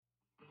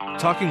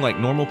Talking Like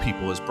Normal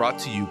People is brought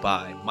to you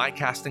by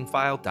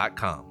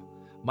MyCastingFile.com.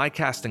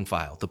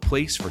 MyCastingFile, the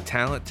place for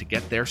talent to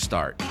get their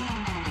start. All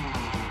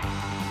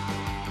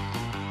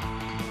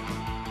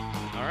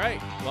right,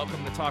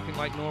 welcome to Talking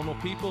Like Normal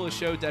People, a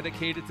show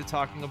dedicated to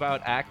talking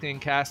about acting,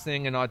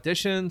 casting, and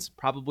auditions,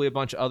 probably a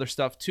bunch of other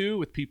stuff too,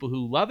 with people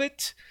who love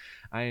it.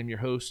 I am your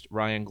host,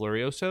 Ryan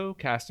Glorioso,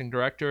 casting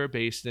director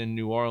based in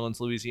New Orleans,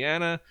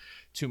 Louisiana.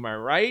 To my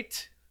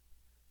right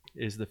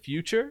is the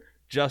future,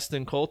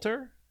 Justin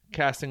Coulter,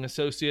 casting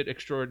associate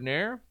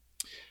extraordinaire.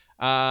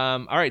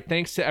 All right,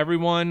 thanks to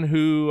everyone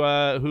who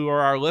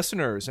are our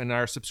listeners and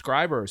our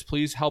subscribers.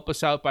 Please help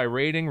us out by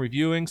rating,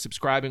 reviewing,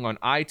 subscribing on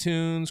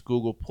iTunes,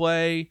 Google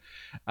Play,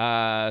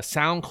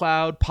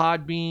 SoundCloud,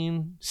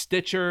 Podbean,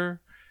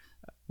 Stitcher.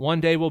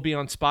 One day we'll be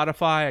on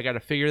Spotify. I got to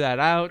figure that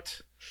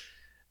out.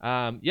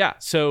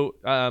 So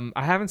I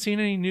haven't seen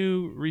any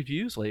new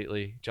reviews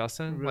lately,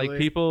 Justin. Really? Like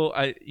people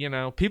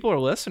are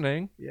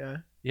listening.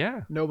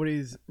 Yeah.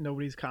 Nobody's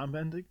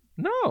commenting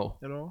No.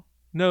 at all.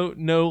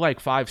 No, like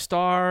 5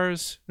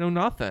 stars. No,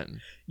 nothing.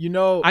 You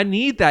know, I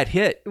need that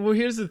hit. well,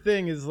 here's the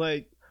thing: is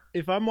like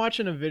if I'm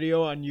watching a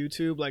video on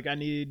YouTube, like I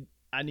need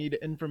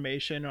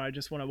information, or I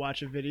just want to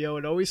watch a video.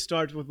 It always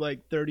starts with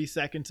like 30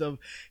 seconds of,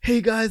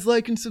 "Hey guys,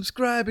 like and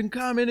subscribe and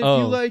comment if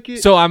you like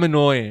it." So I'm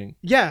annoying.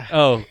 Yeah.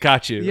 Oh,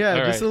 got you. Yeah,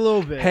 All just right. a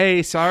little bit.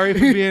 Hey, sorry for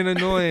being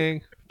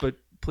annoying, but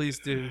please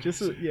do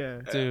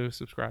do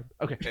subscribe.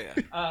 Okay.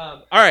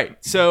 All right.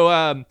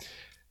 So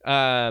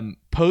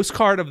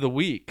postcard of the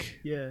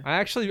week. Yeah.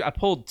 I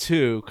pulled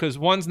 2 because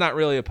one's not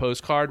really a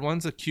postcard.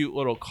 One's a cute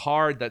little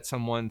card that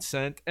someone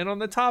sent, and on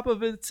the top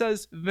of it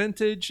says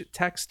vintage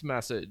text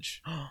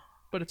message,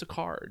 but it's a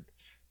card,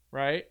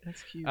 right?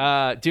 That's cute.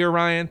 Dear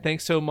Ryan,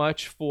 thanks so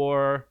much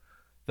for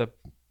the.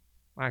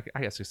 I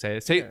guess I say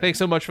it. Thanks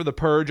so much for the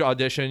Purge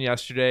audition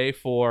yesterday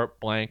for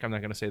blank. I'm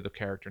not going to say the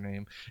character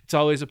name. It's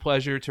always a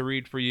pleasure to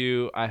read for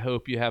you. I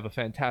hope you have a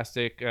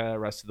fantastic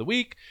rest of the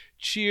week.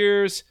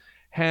 Cheers,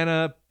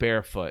 Hannah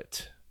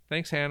Barefoot.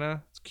 Thanks,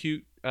 Hannah. It's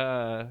cute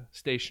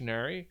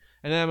stationery.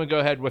 And then I'm gonna go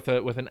ahead with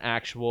an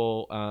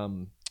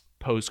actual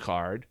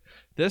postcard.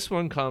 This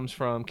one comes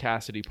from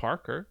Cassidy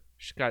Parker.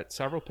 She's got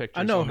several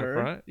pictures. I know on her.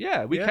 The front.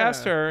 Yeah, we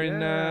cast her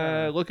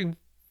in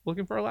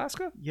looking for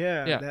Alaska.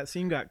 Yeah, that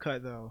scene got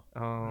cut though.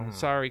 Oh,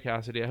 sorry,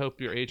 Cassidy. I hope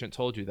your agent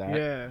told you that.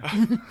 Yeah.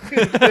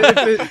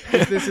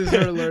 if this is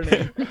her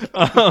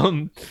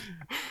learning.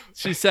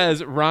 She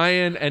says,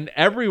 Ryan and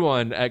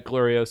everyone at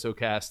Glorioso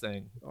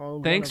Casting,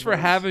 thanks for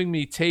having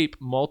me tape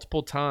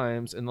multiple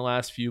times in the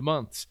last few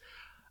months.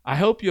 I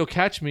hope you'll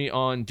catch me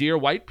on Dear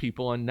White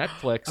People on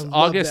Netflix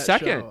August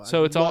 2nd.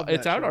 So it's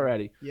out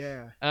already.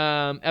 Yeah.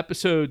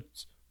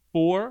 Episodes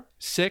 4,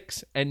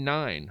 6, and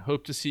 9.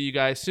 Hope to see you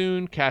guys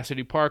soon.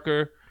 Cassidy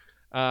Parker.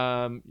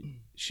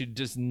 She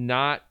does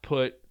not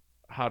put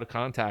how to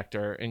contact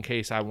her in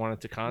case I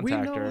wanted to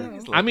contact her.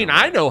 I mean,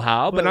 I know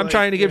how, but I'm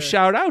trying to give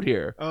shout out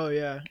here. Oh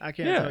yeah, I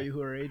can't tell you who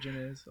her agent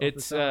is.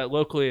 It's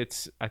locally.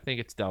 I think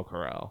it's Del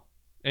Corral.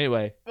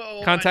 Anyway,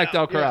 contact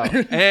Del Corral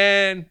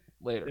and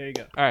later. There you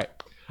go. All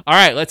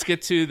right. Let's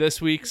get to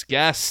this week's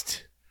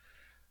guest.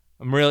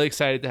 I'm really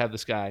excited to have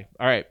this guy.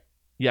 All right.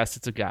 Yes,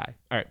 it's a guy.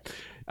 All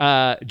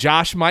right.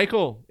 Josh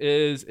Mikel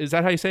is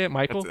that how you say it,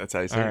 Michael? That's how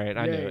you say it. All right,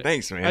 I knew it.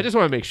 Thanks, man. I just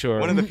want to make sure.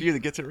 One of the few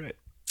that gets it right.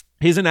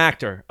 He's an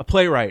actor, a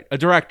playwright, a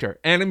director,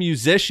 and a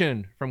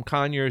musician from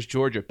Conyers,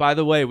 Georgia. By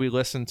the way, we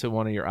listened to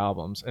one of your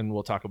albums, and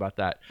we'll talk about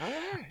that. All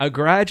right. A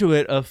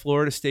graduate of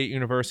Florida State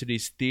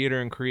University's theater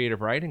and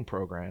creative writing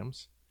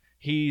programs.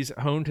 He's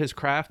honed his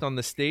craft on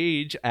the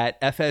stage at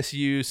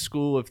FSU's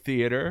School of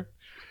Theater.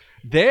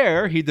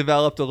 There, he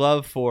developed a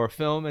love for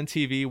film and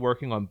TV,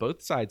 working on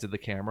both sides of the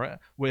camera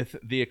with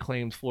the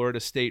acclaimed Florida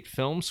State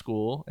Film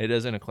School. It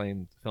is an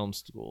acclaimed film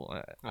school.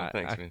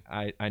 Thanks, man.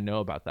 I know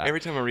about that.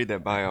 Every time I read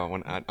that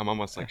bio, I'm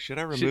almost like, should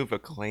I remove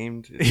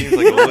acclaimed? It seems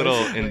like a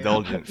little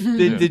indulgent.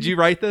 Did you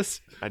write this?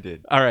 I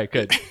did. All right,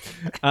 good.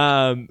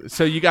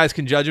 So you guys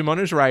can judge him on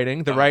his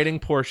writing. The writing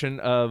portion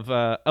of...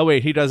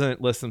 he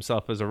doesn't list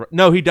himself as a...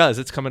 No, he does.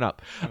 It's coming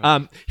up.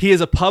 He is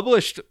a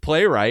published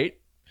playwright.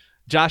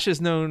 Josh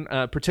is known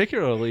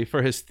particularly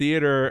for his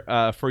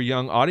theater for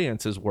young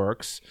audiences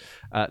works,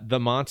 The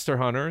Monster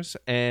Hunters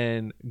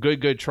and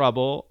Good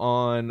Trouble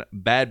on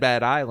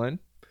Bad Island.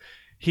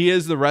 He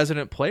is the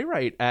resident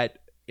playwright at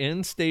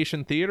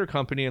Endstation Theatre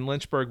Company in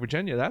Lynchburg,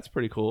 Virginia. That's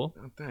pretty cool.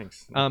 Oh,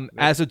 thanks.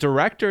 As a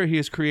director, he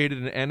has created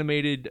an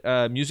animated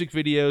music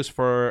videos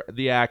for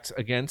the act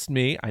Against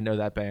Me. I know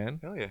that band.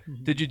 Hell yeah.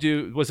 Did you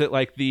do? Was it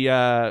like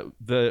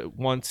the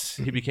once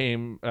he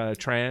became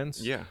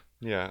trans? Yeah.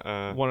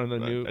 Yeah. One of the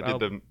new. I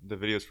did the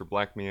videos for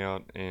Black Me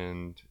Out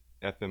and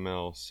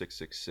FML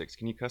 666.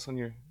 Can you cuss on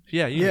your?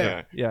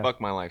 Yeah.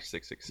 Fuck My Life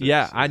 666.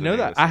 Yeah, I know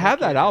that. I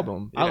have that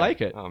album. Yeah. I like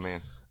it. Oh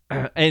man.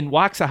 And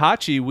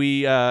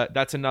Waxahatchee,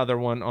 that's another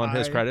one on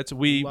his credits.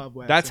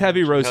 That's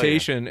heavy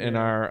rotation in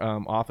our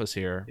office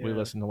here. Yeah. We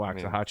listen to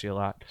Waxahatchee a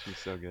lot. She's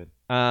so good.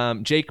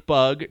 Jake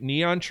Bugg,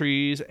 Neon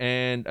Trees,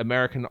 and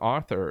American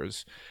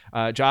Authors.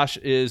 Josh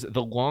is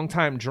the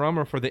longtime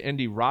drummer for the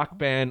indie rock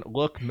band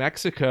Look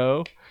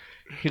Mexico.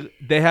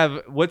 They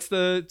have, what's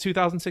the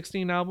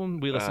 2016 album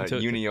we listened to?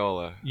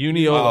 Uniola.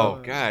 Uniola.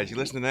 Oh, guys, you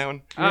listen to that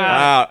one?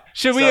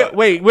 Should we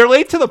wait? We're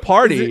late to the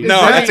party.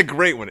 That's a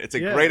great one. It's a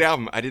great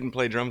album. I didn't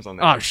play drums on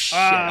that. Oh shit!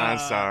 I'm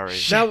sorry.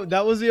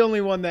 That was the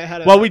only one that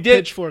had a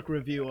Pitchfork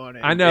review on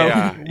it. I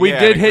know. We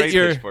hit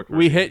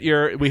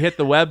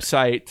the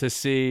website to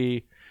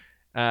see.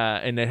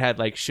 And it had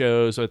like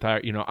shows with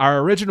our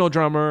original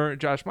drummer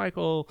Josh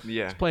Mikel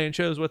was playing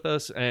shows with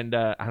us, and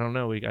I don't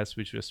know, we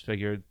just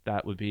figured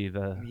that would be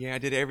I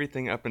did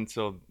everything up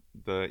until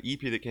the EP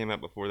that came out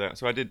before that.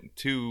 So I did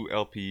 2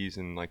 LPs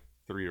and like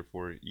 3 or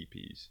 4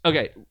 EPs.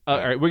 Okay, all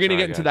right, we're gonna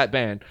get into that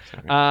band.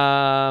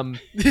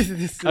 This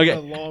is a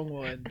long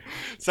one.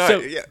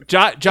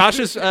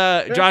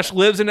 Josh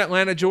lives in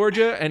Atlanta,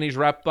 Georgia, and he's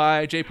repped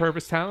by J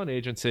Pervis Talent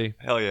Agency.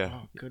 Hell yeah!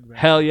 Oh, good rap.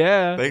 Hell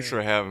yeah! Thanks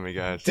for having me,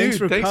 guys. Dude,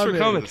 thanks for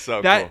coming.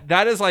 So cool. Cool.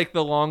 That is like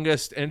the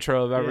longest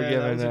intro I've ever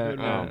given.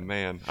 Oh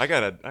man, I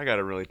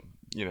gotta really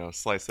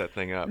slice that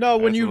thing up. No,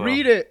 when you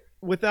read it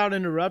without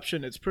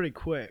interruption, it's pretty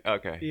quick.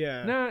 Okay.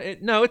 Yeah.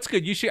 No, it's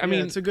good. You should. I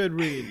mean, it's a good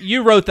read.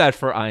 You wrote that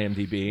for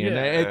IMDb, and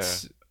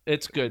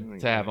it's good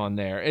to have on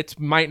there. It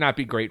might not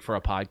be great for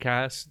a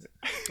podcast.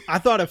 I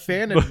thought a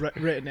fan had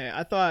written it.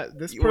 I thought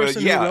this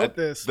person who wrote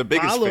this, the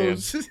biggest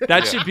follows. fan.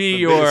 That should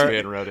be biggest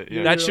fan wrote it.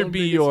 Yeah. That should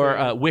be your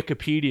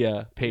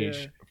Wikipedia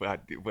page. Well,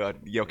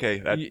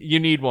 okay. You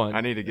need one. I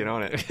need to get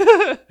on it.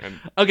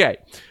 Okay,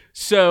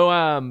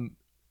 so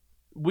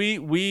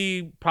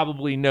we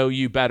probably know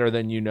you better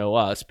than you know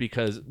us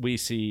because we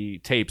see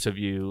tapes of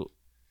you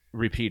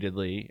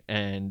repeatedly,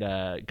 and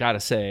gotta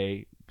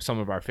say, some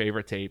of our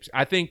favorite tapes.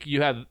 I think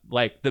you have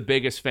like the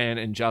biggest fan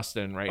in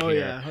Justin right here.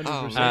 Yeah,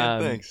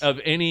 100%. Thanks. Of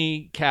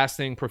any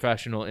casting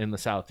professional in the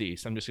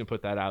Southeast. I'm just gonna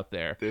put that out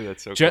there. Dude,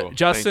 that's so cool.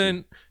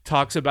 Justin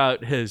talks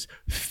about his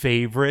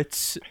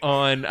favorites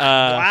on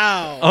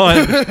wow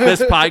on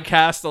this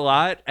podcast a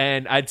lot,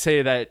 and I'd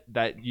say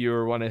that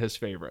you're one of his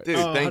favorites. Dude,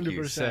 thank you.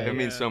 100%, It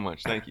means so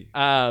much. Thank you.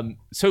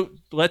 So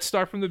let's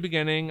start from the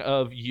beginning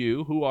of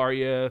you. Who are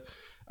you?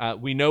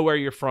 We know where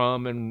you're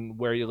from and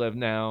where you live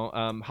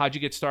now. How'd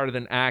you get started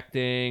in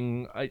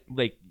acting?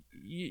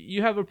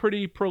 You have a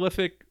pretty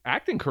prolific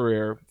acting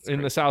career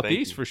in the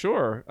Southeast for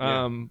sure.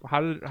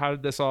 How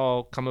did this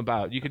all come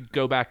about? You could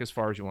go back as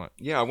far as you want.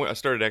 Yeah, I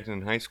started acting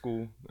in high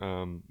school.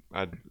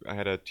 I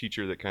had a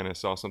teacher that kind of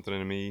saw something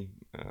in me.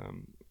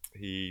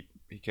 He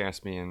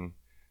cast me in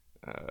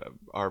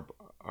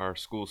our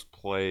school's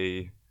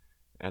play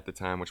at the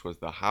time, which was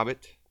The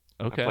Hobbit.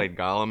 Okay. I played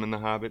Gollum in The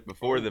Hobbit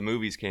before the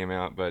movies came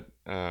out, but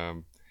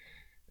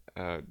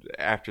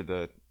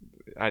after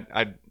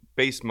I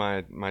based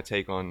my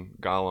take on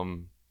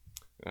Gollum,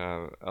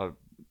 a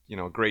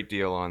great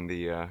deal on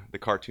the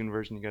cartoon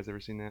version. You guys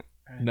ever seen that?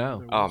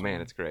 No. Oh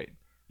man, it's great.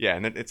 Yeah,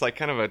 and it's like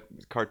kind of a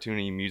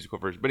cartoony musical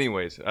version. But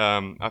anyways,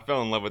 I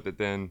fell in love with it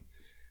then.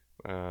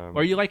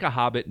 Are you like a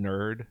Hobbit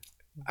nerd,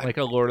 like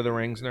a Lord of the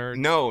Rings nerd?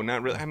 No,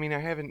 not really. I mean, I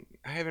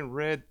haven't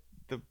read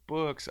the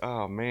books.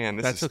 Oh man,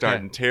 this is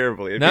starting okay.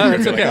 terribly. No,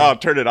 it's okay. I'll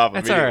turn it off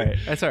That's immediately. all right.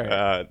 That's all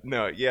right.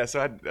 No, yeah.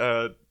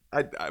 So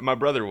my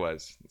brother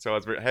was. So I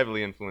was very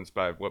heavily influenced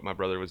by what my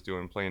brother was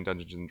doing, playing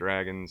Dungeons and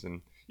Dragons,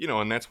 and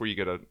and that's where you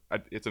get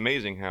it's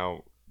amazing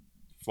how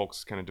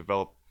folks kind of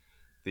develop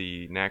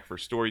the knack for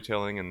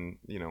storytelling, and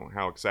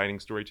how exciting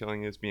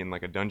storytelling is, being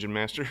like a dungeon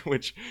master,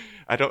 which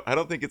I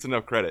don't think it's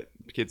enough credit.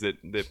 Kids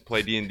that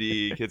play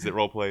D&D, kids that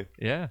role play.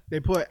 Yeah, they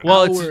put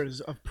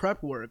hours of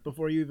prep work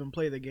before you even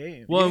play the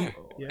game. Well,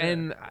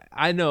 and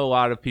I know a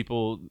lot of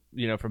people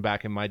from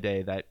back in my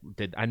day that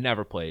did. I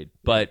never played,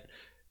 but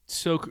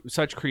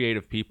such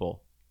creative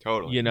people.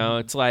 Totally.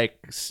 It's like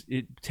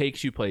it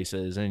takes you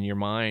places, and your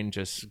mind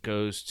just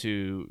goes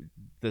to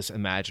this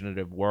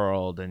imaginative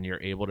world, and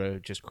you're able to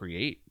just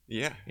create.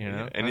 Yeah,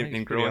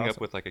 and growing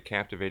up with like a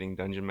captivating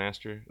dungeon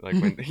master, like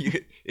when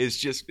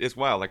it's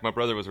wild. Like my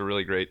brother was a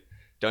really great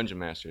dungeon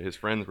master. His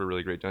friends were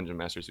really great dungeon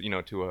masters. To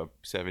a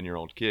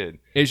 7-year-old kid.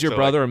 Is your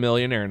brother a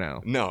millionaire now?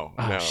 No.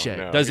 Oh no, shit!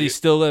 No. Does he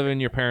still live in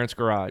your parents'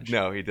 garage?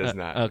 No, he does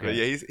not. Okay. But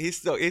yeah,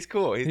 he's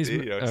cool.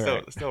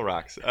 Still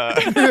rocks.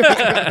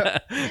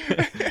 But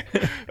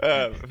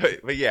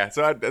yeah.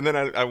 So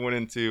I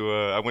went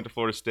to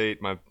Florida State.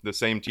 The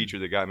same teacher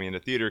that got me into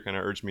theater kind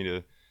of urged me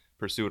to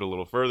pursue it a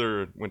little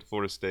further. Went to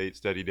Florida State,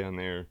 studied down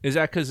there. Is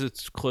that because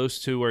it's close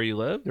to where you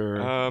lived, or?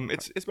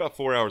 It's about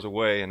 4 hours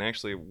away, and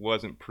actually it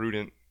wasn't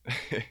prudent.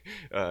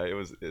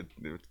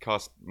 It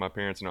cost my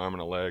parents an arm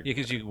and a leg. Yeah,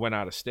 because you went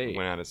out of state.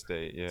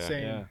 Yeah.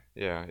 Same.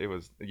 Yeah. It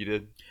was. You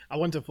did? I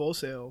went to Full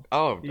Sail.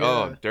 Oh,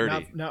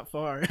 dirty. Not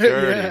far.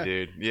 Dirty,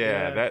 dude.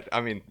 Yeah. That. I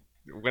mean,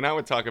 when I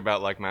would talk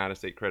about like my out of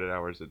state credit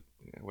hours at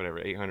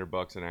whatever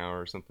 $800 an hour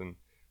or something,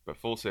 but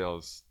Full Sail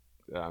is.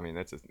 I mean,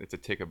 it's a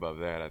tick above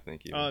that, I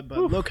think. But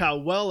look how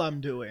well I'm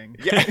doing.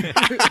 Yeah.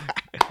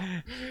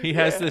 He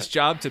has this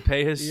job to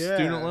pay his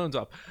student loans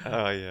off.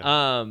 Oh,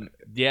 yeah.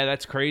 Yeah,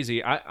 that's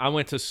crazy. I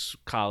went to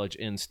college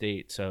in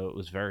state, so it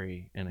was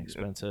very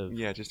inexpensive.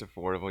 Yeah, just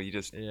affordable. You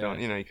just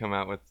don't, you come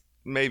out with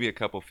maybe a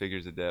couple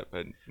figures of debt,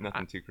 but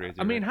nothing too crazy.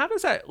 I mean, how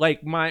does that,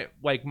 like my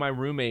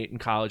roommate in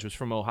college was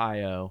from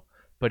Ohio,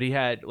 but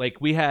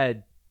we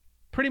had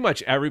pretty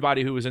much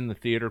everybody who was in the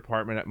theater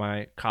department at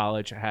my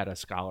college had a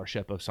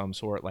scholarship of some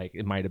sort. Like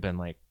it might have been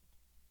like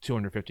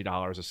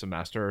 $250 a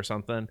semester or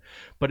something.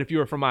 But if you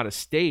were from out of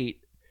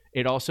state,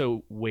 it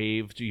also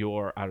waived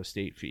your out of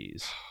state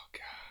fees. Oh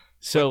God.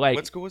 So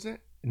what school was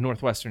it?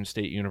 Northwestern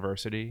State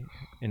University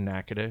in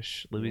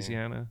Natchitoches,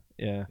 Louisiana.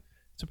 Yeah.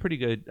 It's a pretty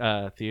good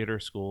theater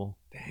school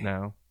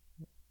now,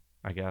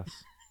 I guess.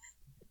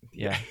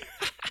 Yeah.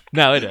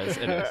 No, it is.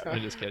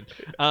 I'm just kidding.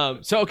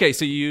 So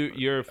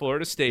you're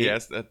Florida State.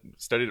 Yes, I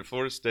studied at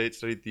Florida State,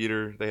 studied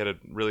theater. They had a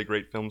really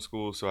great film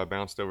school, so I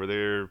bounced over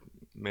there,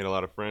 made a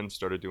lot of friends,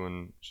 started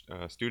doing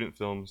student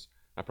films.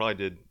 I probably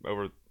did,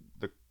 over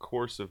the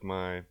course of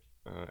my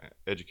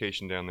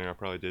education down there, I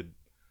probably did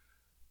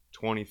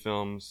 20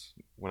 films.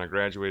 When I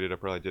graduated, I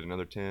probably did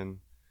another 10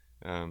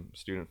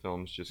 student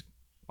films. Just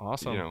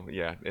awesome.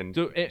 And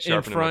so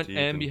in front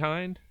and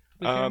behind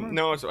the camera?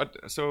 No.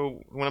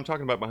 So when I'm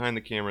talking about behind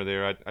the camera,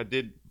 there,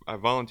 I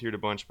volunteered a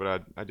bunch,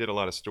 but I did a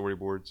lot of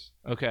storyboards.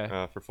 Okay.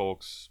 For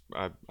folks,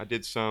 I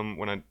did some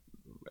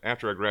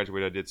after I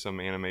graduated. I did some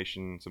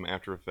animation, some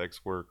After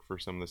Effects work for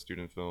some of the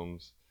student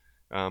films,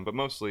 but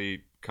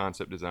mostly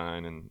concept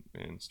design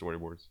and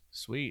storyboards.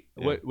 Sweet.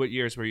 Yeah. What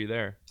years were you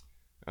there?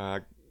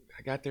 I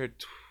got there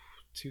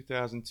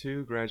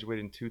 2002,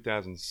 graduated in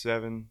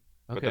 2007,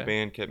 but the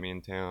band kept me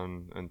in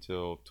town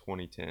until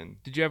 2010.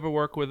 Did you ever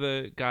work with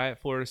a guy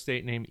at Florida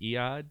State named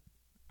Eod?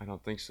 I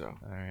don't think so.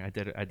 All right,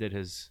 I did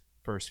his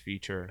first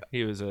feature.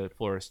 He was a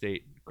Florida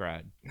State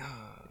grad.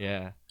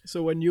 Yeah.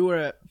 So when you were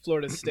at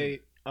Florida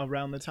State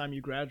around the time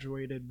you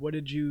graduated, what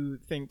did you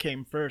think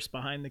came first,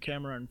 behind the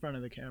camera or in front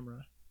of the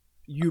camera?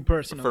 You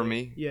personally. For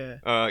me? Yeah.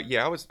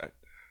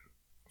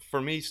 For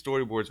me,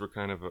 storyboards were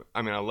kind of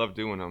I love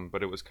doing them,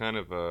 but it was kind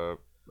of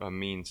a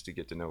means to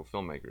get to know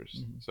filmmakers.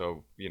 Mm-hmm.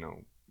 So,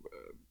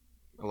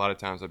 a lot of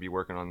times I'd be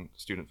working on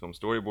student film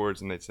storyboards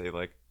and they'd say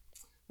like,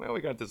 well,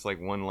 we got this like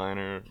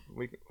one-liner.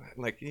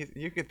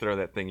 You could throw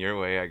that thing your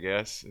way, I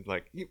guess. It's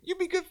like, you'd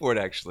be good for it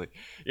actually.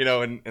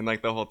 And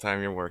like the whole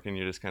time you're working,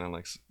 you're just kind of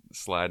like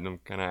sliding them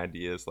kind of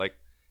ideas. Like,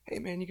 hey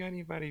man, you got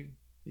anybody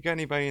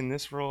in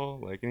this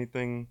role? Like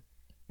anything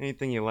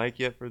you like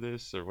yet for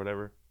this or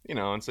whatever?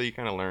 And so you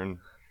kind of learn.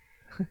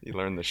 You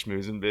learn the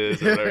schmoozing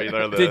biz or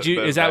whatever.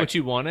 Is that what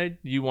you wanted?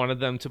 You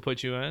wanted them to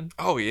put you in?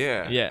 Oh,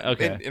 yeah. Yeah,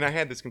 okay. And I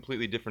had this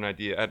completely different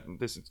idea.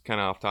 This is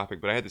kind of off topic,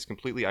 but I had this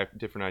completely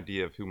different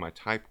idea of who my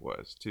type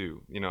was,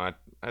 too. I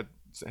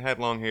had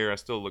long hair. I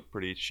still look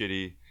pretty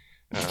shitty.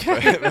 I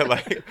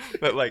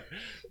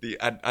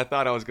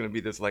thought I was going to be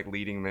this, like,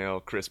 leading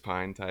male Chris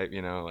Pine type,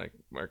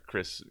 or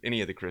Chris,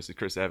 any of the Chris's,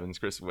 Chris Evans,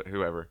 Chris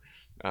whoever.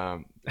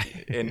 And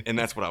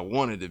that's what I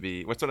wanted to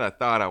be. What's what I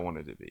thought I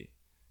wanted to be.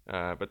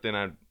 But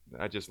then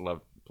I just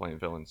love playing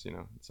villains,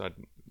 So I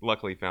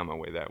luckily found my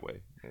way that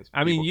way.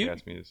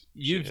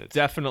 You've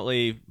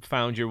definitely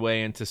found your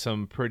way into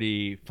some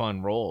pretty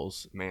fun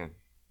roles, man.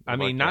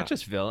 Not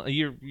just villain.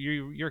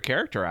 You're a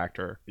character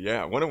actor.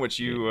 Yeah, one of which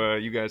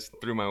you guys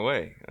threw my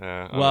way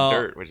on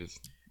Dirt, which is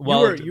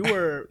you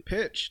were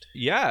pitched.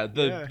 Yeah,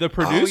 the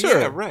producer. Oh,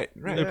 yeah, right.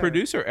 The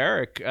producer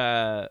Eric.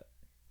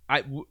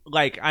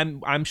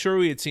 I'm sure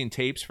we had seen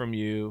tapes from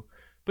you.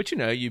 But,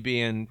 you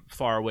being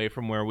far away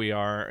from where we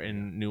are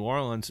in New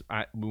Orleans,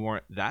 we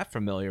weren't that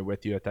familiar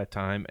with you at that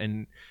time.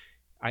 And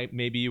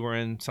maybe you were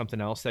in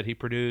something else that he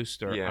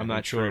produced, or I'm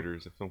not sure.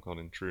 Intruders, a film called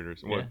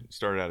Intruders. What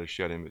started out as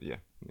Shut In, but yeah.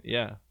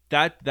 Yeah,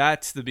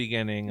 that's the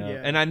beginning.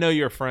 And I know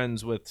you're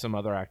friends with some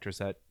other actors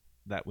that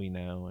we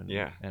know and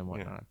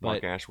whatnot. Yeah.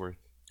 Mark Ashworth.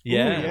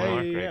 Yeah.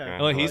 Great guy.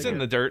 Oh, he's in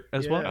The Dirt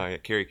as well? Oh, yeah.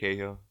 Carrie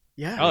Cahill.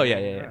 Yeah. Oh,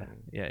 yeah.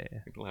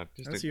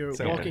 That's your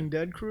Walking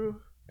Dead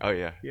crew? Oh,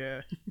 yeah.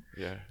 Yeah.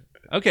 Yeah.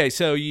 Okay,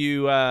 so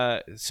you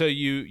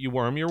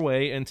worm your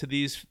way into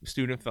these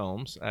student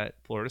films at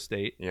Florida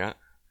State. Yeah.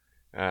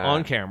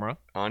 On camera.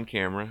 On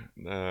camera.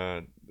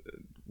 I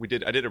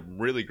did a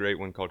really great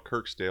one called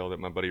Kirksdale that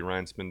my buddy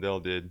Ryan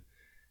Spindell did.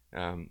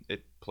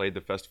 It played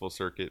the festival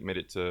circuit, made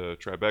it to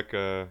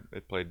Tribeca.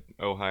 It played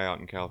Ojai out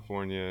in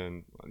California,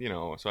 and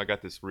so I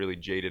got this really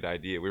jaded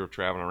idea. We were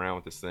traveling around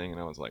with this thing, and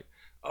I was like,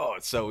 oh,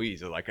 it's so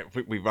easy. Like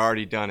we've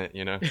already done it,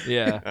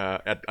 Yeah.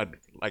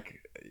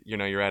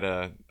 You're at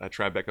a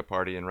Tribeca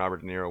party and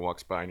Robert De Niro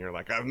walks by and you're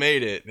like, I've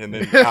made it. And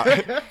then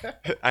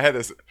I had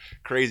this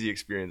crazy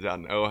experience out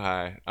in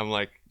Ojai. I'm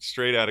like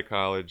straight out of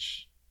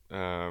college.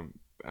 And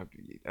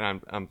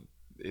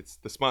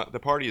the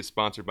party is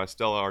sponsored by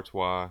Stella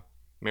Artois,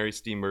 Mary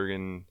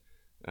Steenburgen,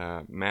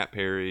 Matt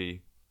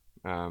Perry,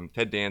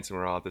 Ted Danson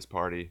were all at this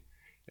party.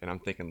 And I'm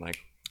thinking like,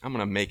 I'm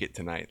going to make it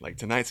tonight. Like,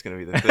 tonight's going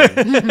to be the thing.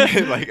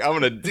 Like, I'm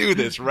going to do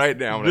this right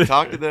now. I'm going to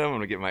talk to them. I'm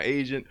going to get my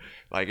agent.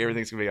 Like,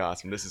 everything's going to be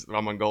awesome.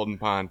 I'm on Golden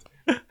Pond.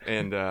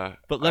 And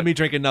but let me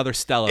drink another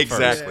Stella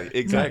first. Right.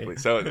 Exactly.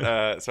 So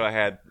I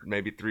had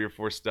maybe 3 or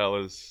 4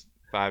 Stellas,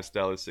 5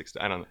 Stellas, 6.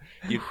 I don't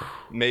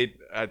know.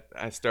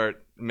 I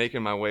start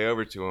making my way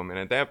over to him. And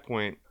at that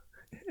point,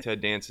 Ted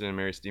Danson and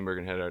Mary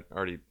Steenburgen had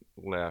already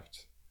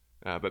left.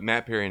 But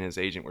Matt Perry and his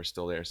agent were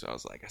still there. So I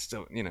was like,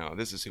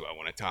 this is who I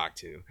want to talk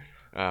to.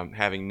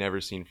 having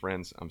never seen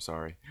Friends. I'm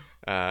sorry.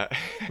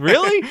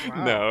 Really?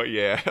 Wow. No,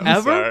 yeah. I'm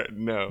Ever? sorry.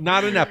 No.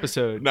 Not an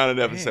episode. Not an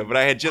episode, but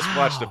I had just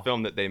watched a Wow.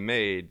 film that they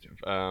made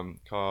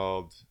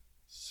called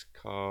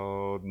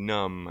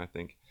Numb, I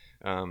think.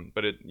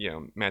 But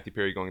Matthew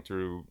Perry going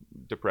through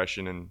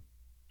depression, and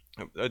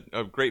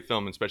a great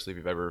film, especially if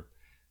you've ever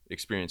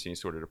experienced any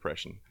sort of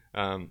depression.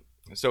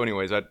 So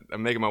anyways, I'm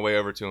making my way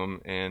over to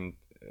him, and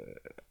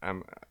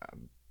I'm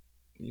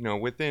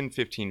within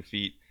 15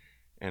 feet,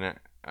 and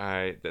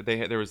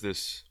there was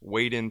this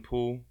wade-in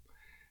pool.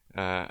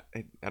 I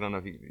don't know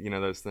if you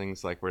know those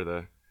things, like where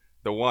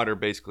the water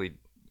basically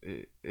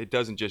it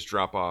doesn't just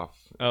drop off.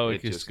 Oh,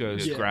 it just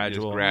goes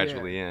gradual. Just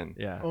gradually in.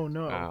 Yeah. Oh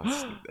no.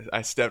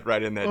 I stepped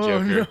right in that Oh,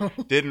 joker. no.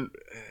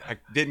 I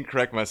didn't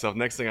correct myself.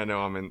 Next thing I know,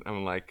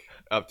 I'm like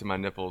up to my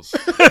nipples.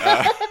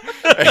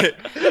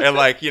 And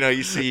like,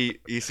 you see,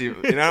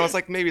 I was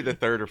like maybe the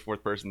third or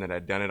fourth person that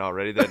had done it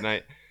already that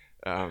night.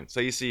 So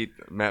you see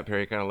Matt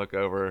Perry kind of look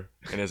over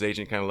and his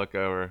agent kind of look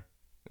over,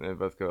 and they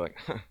both go like,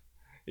 huh.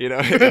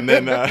 And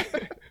then,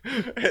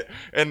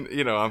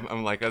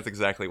 I'm like, that's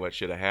exactly what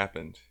should have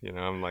happened.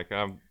 I'm like,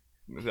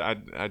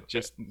 I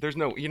just,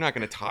 you're not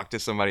going to talk to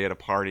somebody at a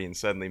party and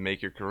suddenly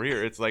make your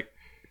career. It's like,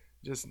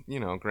 just,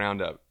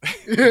 ground up.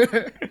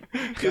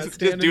 just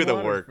do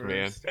the work,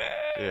 man.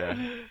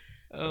 Yeah.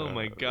 Oh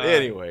my God.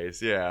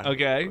 Anyways, yeah.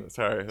 Okay.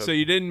 Sorry. So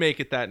you didn't make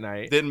it that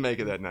night. Didn't make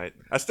it that night.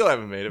 I still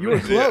haven't made it. You were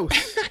but yeah.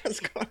 close. I was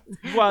close.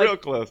 Well, Real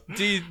close.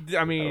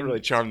 I mean, I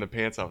really charmed the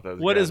pants off those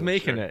what guys, is I'm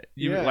making sure. it?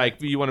 You Yeah.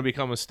 like, you want to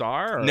become a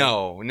star? Or?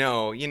 No.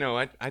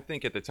 I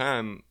think at the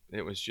time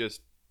it was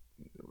just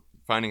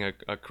finding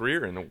a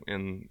career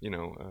and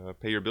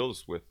pay your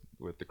bills with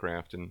the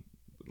craft, and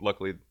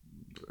luckily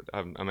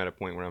I'm at a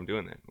point where I'm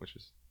doing that, which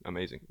is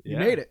amazing. You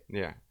made it.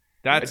 Yeah.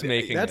 That's I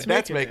think think that's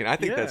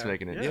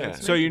making it. Yeah.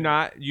 So you're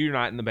not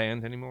in the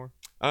band anymore?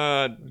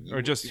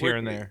 Or just here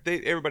and there?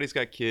 Everybody's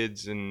got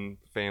kids and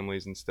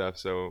families and stuff,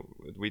 so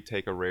we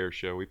take a rare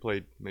show. We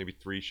played maybe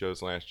 3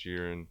 shows last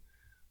year and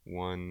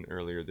 1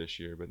 earlier this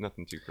year, but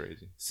nothing too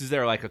crazy. Is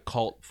there like a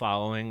cult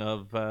following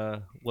of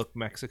Look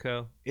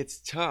Mexico? It's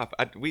tough.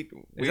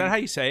 Is that how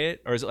you say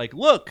it, or is it like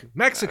Look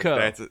Mexico?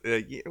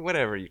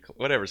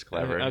 Whatever's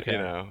clever. Okay.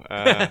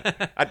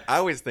 I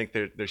always think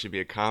there should be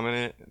a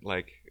comment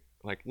like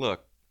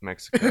Look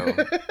Mexico.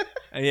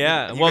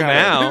 Yeah. You Well, got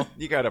now.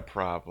 you got a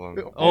problem.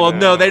 Oh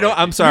no, they don't.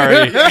 I'm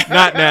sorry,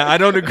 not now. I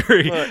don't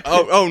agree.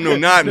 Oh no,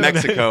 not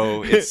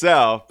Mexico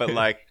itself, but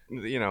like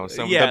the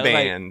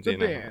band. the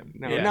band.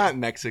 No, Yeah. not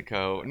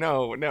Mexico.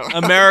 No.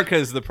 America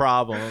is the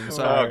problem. I'm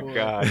sorry. Oh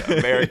God,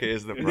 America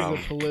is the This problem.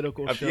 is a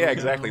political show. Yeah,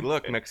 exactly. now.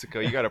 Look, Mexico,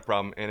 you got a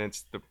problem, and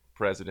it's the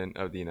president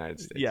of the United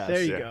States. Yes.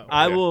 There you Yeah. go.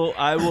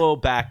 I will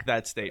back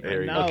that statement.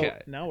 There you Now, go.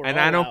 Okay. now we're And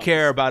all I don't out.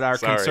 care about our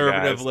Sorry,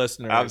 conservative guys.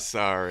 listeners. I'm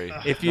sorry.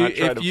 If Not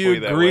trying to you play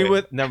that agree way.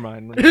 with, never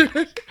mind.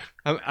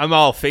 I'm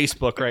all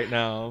Facebook right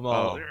now. I'm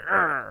all.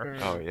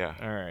 Oh yeah.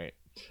 All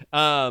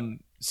right.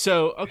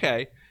 So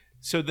okay.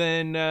 So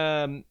then,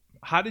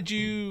 how did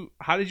you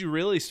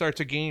really start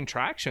to gain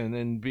traction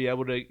and be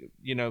able to,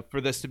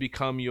 for this to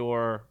become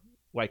your,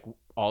 like,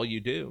 all you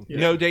do? Yeah.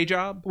 No day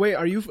job? Wait,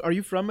 are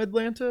you from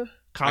Atlanta?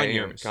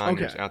 Conyers.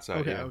 Conyers, Okay. outside.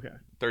 Okay. yeah. Okay.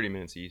 30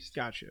 minutes east.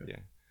 Gotcha. Yeah.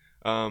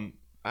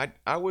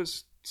 I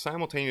was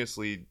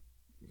simultaneously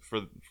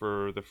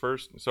for the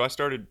first. So I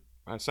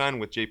signed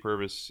with J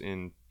Pervis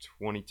in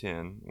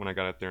 2010 when I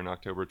got up there in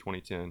October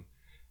 2010,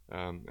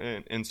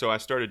 and so I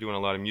started doing a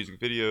lot of music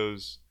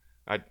videos.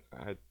 I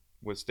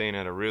was staying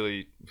at a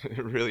really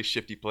really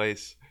shifty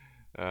place.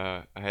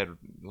 I had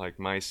like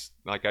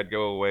I'd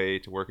go away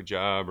to work a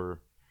job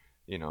or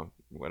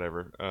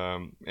whatever,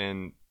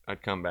 and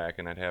I'd come back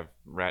and I'd have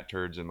rat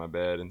turds in my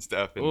bed and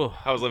stuff. And Ooh.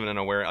 I was living in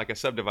a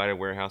subdivided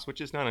warehouse,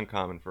 which is not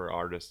uncommon for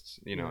artists,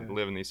 Yeah. to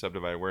live in these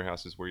subdivided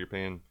warehouses where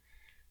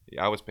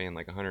I was paying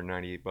like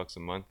 $198 a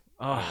month,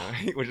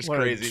 which is what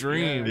a crazy.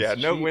 dream. Yeah,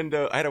 no cheap.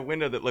 window. I had a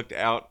window that looked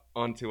out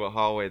onto a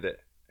hallway that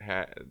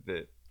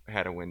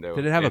had a window.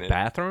 Did it have in a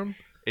bathroom?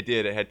 It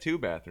did. It had 2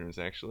 bathrooms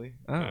actually.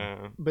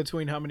 Oh.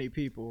 Between how many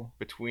people?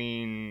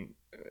 Between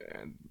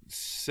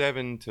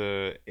 7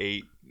 to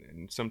 8,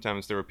 and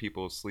sometimes there were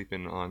people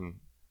sleeping on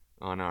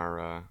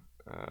our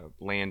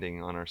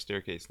landing, on our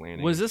staircase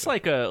landing. Was and this stuff.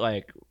 like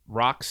a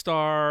rock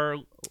star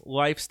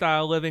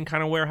lifestyle living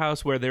kind of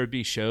warehouse where there'd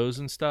be shows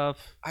and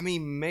stuff? I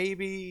mean,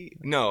 maybe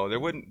no.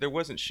 There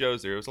wasn't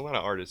shows there. It was a lot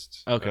of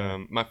artists.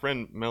 Okay. My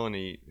friend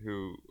Melanie,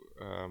 who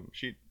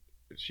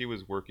she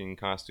was working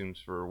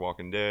costumes for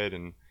Walking Dead,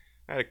 and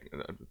I had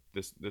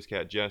this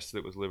cat Jess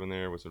that was living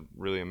there was a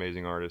really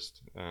amazing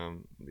artist.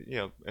 And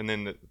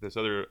then this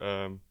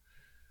other.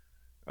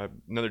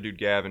 Another dude,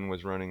 Gavin,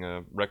 was running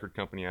a record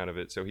company out of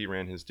it, so he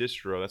ran his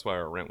distro. That's why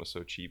our rent was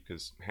so cheap,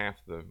 because half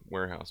the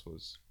warehouse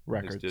was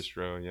Records. his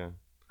distro. Yeah,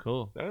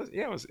 Cool.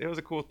 it was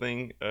a cool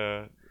thing.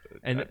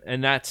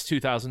 And that's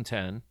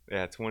 2010.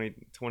 Yeah,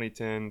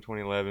 2010,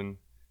 2011.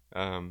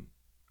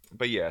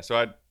 But yeah, so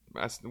I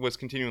was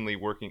continually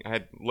working. I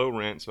had low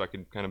rent, so I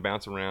could kind of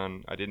bounce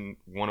around. I didn't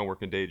want to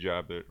work a day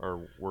job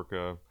or work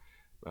a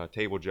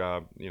table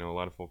job. A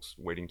lot of folks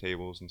waiting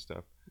tables and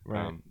stuff.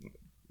 Right.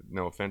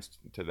 No offense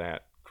to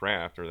that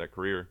craft or that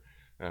career.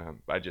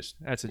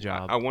 That's a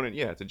job. I wanted,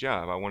 it's a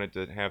job. I wanted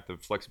to have the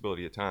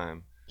flexibility of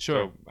time.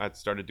 Sure. So I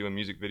started doing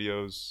music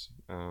videos.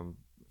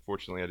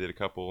 Fortunately, I did a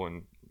couple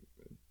and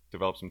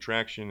developed some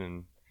traction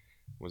and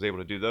was able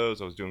to do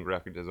those. I was doing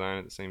graphic design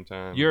at the same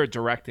time. You're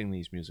directing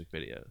these music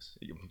videos.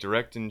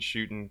 Directing,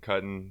 shooting,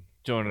 cutting.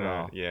 Doing it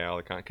all. Yeah, all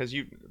the kind. Because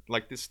you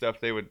like this stuff.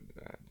 They would.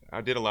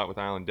 I did a lot with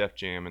Island Def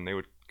Jam, and they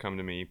would come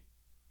to me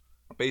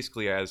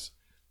basically as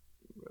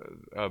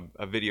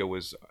a video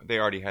was. They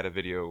already had a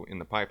video in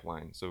the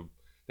pipeline, so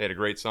they had a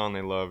great song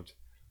they loved.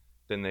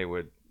 Then they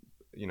would,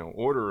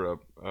 order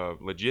a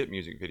legit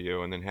music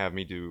video and then have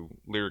me do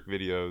lyric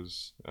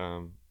videos.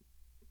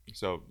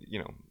 So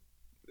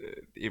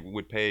it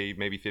would pay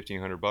maybe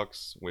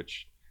 $1,500,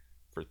 which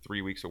for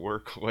 3 weeks of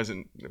work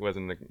wasn't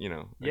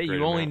Yeah,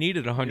 you only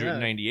needed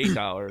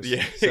 $198.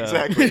 Yeah, so.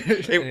 Exactly.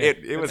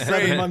 It was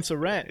 7 months of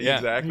rent. Yeah.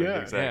 Exactly. Yeah.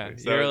 Exactly.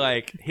 Yeah. So, you're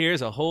like,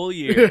 here's a whole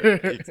year.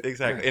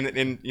 Exactly.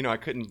 And I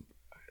couldn't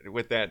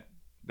with that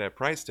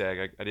price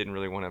tag. I didn't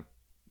really want to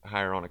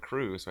hire on a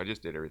crew, so I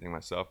just did everything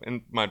myself.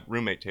 And my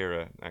roommate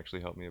Tara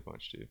actually helped me a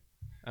bunch too.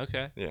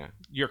 Okay. Yeah.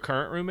 Your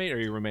current roommate or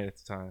your roommate at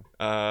the time?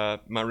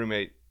 My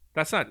roommate.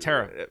 That's not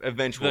Tara.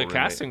 Eventual the roommate.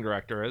 Casting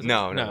director, isn't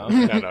No. it?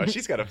 No.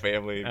 She's got a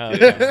family. Oh, And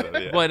kids, so,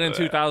 yeah. What, in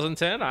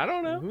 2010? I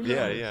don't know.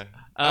 Yeah. Yeah.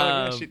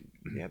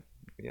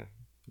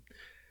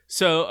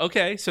 So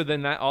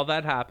then all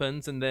that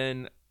happens, and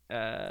then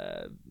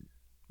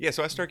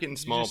So I start getting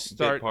small you just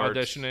start bit parts.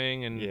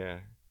 auditioning, and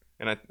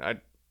and I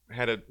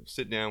had to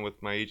sit down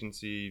with my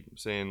agency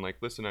saying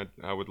like, listen,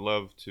 I would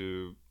love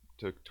to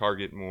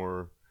target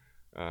more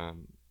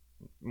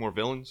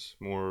villains,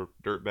 more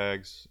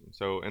dirtbags.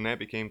 So, and that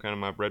became kind of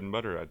my bread and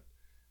butter.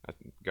 I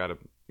got a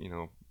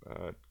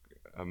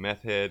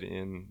meth head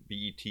in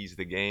BET's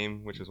The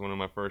Game, which was one of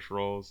my first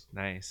roles.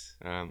 nice.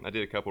 I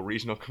did a couple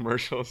regional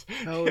commercials.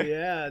 Oh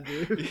yeah,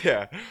 dude.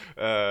 Yeah.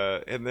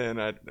 And then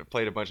I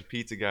played a bunch of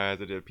pizza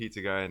guys. I did a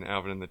pizza guy in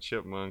Alvin and the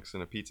Chipmunks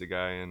and a pizza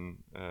guy in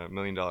 $1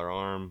 Million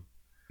Arm.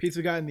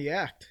 Pizza guy in the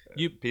act.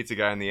 Pizza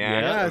guy in the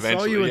act. Yeah, I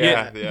saw you in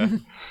yeah, that. yeah.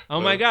 Oh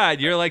my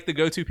God, you're like the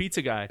go-to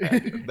pizza guy. I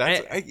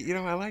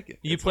like it.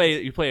 You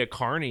play a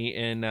Carney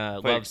in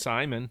Love,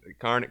 Simon.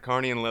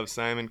 Carney and Love,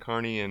 Simon.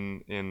 Carney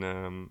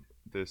in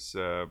this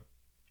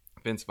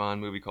Vince Vaughn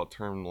movie called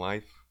Term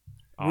Life.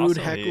 Rude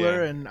Awesome.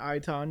 Heckler and I,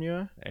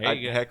 Tonya. There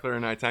you go. Heckler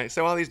and I.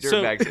 So all these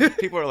dirtbags.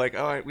 People are like,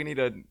 "Oh, we need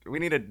a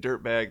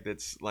dirtbag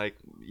that's like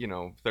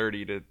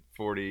 30 to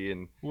 40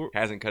 and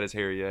hasn't cut his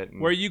hair yet."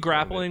 And, Were you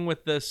grappling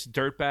with this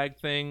dirtbag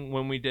thing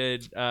when we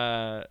did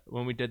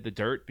the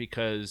dirt?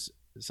 Because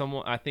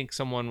I think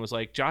someone was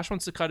like, Josh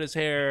wants to cut his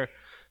hair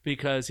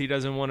because he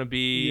doesn't want to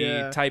be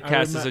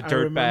typecast as a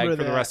dirtbag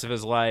for the rest of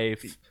his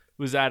life.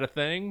 Was that a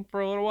thing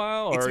for a little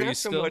while, or it's are not you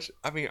so still? much.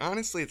 I mean,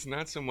 honestly, it's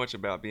not so much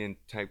about being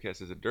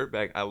typecast as a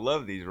dirtbag. I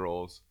love these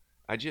roles.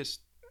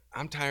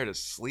 I'm tired of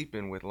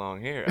sleeping with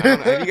long hair.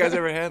 Have you guys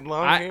ever had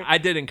long hair? I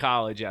did in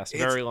college. Yes,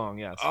 very long.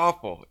 Yes.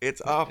 Awful.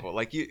 It's awful.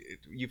 Like you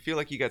feel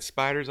like you got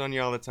spiders on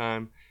you all the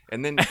time,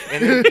 and then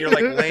you're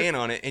like laying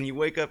on it, and you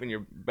wake up and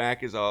your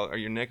back is all, or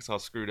your neck's all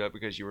screwed up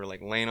because you were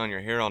like laying on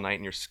your hair all night,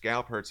 and your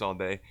scalp hurts all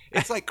day.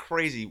 It's like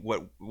crazy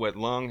what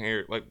long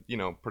hair, like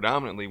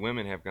predominantly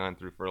women have gone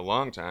through for a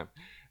long time,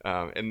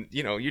 and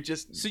you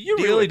just so you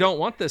really don't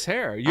want this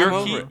hair.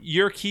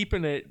 You're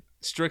keeping it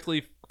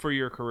strictly for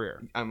your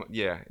career.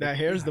 That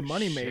hair's the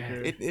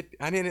moneymaker. It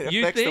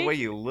affects the way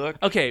you look.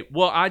 Okay,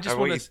 well, I just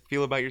want to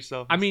feel about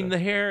yourself. I mean, the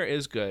hair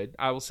is good.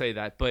 I will say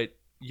that, but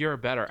you're a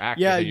better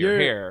actor than your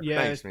hair. Yeah,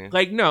 thanks, man.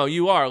 Like, no,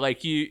 you are.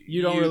 Like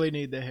you don't really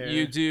need the hair.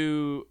 You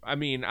do. I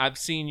mean, I've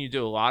seen you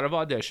do a lot of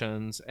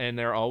auditions, and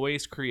they're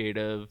always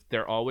creative.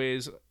 They're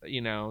always,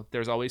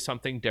 there's always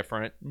something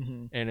different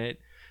in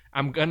it.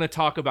 I'm gonna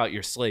talk about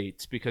your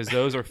slates because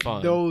those are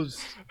fun.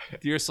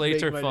 Your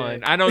slates are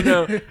fun. I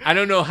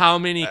don't know how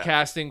many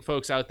casting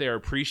folks out there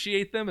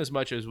appreciate them as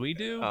much as we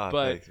do.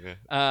 But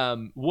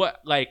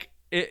thanks,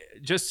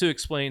 just to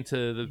explain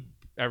to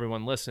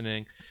everyone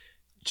listening,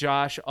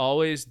 Josh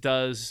always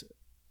does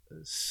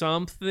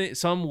some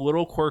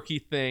little quirky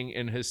thing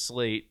in his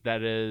slate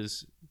that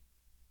is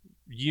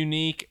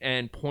unique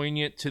and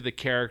poignant to the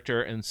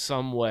character in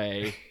some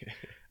way.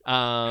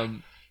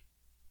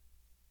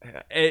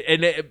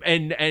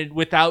 And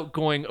without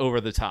going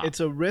over the top. It's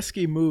a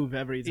risky move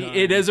every time.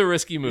 It is a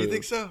risky move. You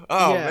think so?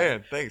 Oh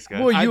man, thanks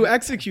guys. Well, you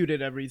execute it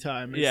every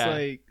time. It's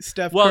like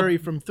Steph Curry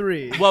from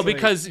 3. Well,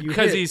 because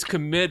he's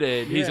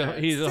committed. He's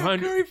Steph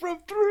Curry from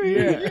 3.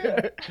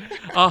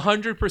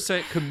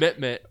 100%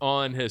 commitment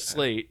on his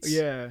slates.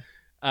 Yeah.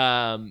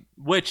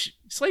 Which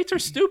slates are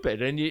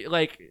stupid, and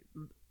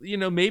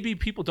maybe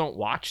people don't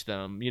watch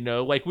them.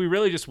 Like we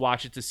really just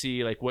watch it to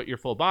see like what your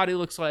full body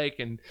looks like,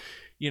 and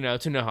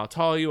to know how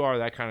tall you are,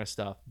 that kind of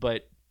stuff.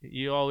 But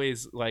you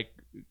always like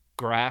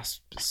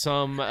grasp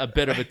a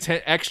bit of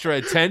extra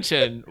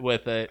attention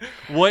with it.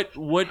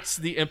 What's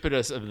the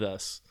impetus of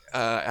this?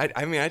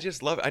 I mean, I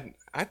just love it.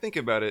 I think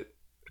about it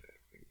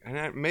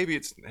and maybe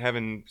it's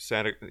having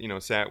sat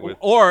with,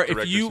 or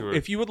directors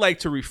if you would like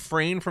to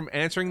refrain from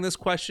answering this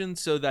question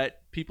so that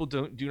people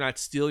do not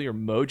steal your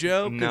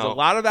mojo, because a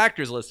lot of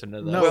actors listen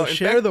to that. No,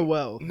 share the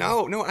wealth.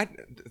 No,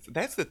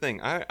 that's the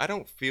thing. I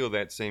don't feel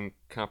that same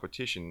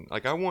competition.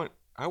 Like I want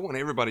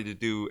everybody to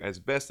do as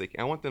best they can.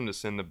 I want them to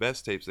send the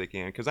best tapes they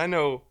can, because I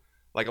know,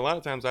 like, a lot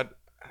of times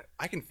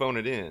I can phone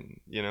it in.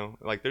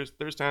 Like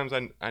there's times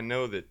I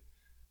know that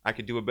I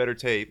could do a better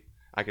tape.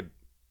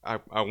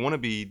 I want to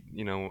be,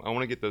 I want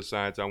to get those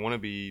sides. I want to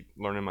be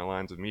learning my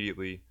lines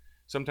immediately.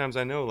 Sometimes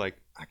I know, like,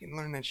 I can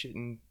learn that shit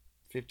in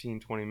 15,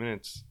 20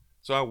 minutes.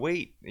 So I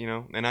wait,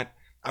 and I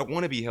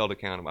want to be held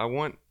accountable.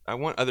 I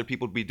want other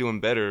people to be doing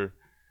better,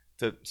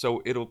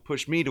 so it'll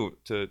push me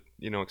to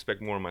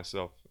expect more of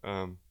myself.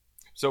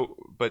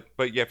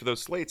 But yeah, for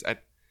those slates,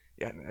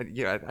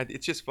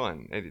 it's just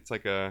fun. It's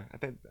like I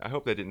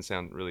hope that didn't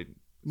sound really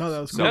that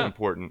was so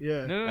important.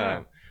 Yeah.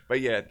 No. But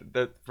yeah,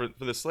 for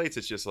the slates,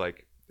 it's just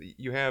like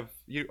you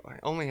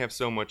only have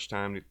so much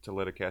time to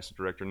let a casting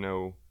director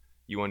know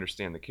you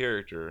understand the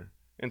character,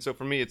 and so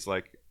for me, it's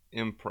like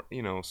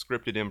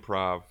scripted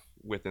improv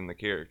within the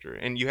character.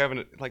 And you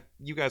haven't, like,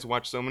 you guys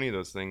watch so many of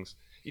those things,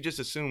 you just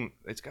assume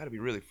it's got to be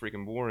really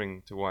freaking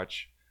boring to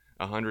watch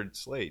 100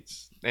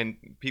 slates and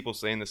people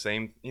saying the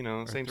same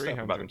same stuff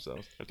about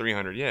themselves. Or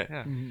 300, yeah.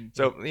 Mm-hmm.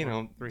 So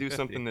do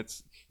something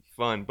that's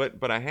fun.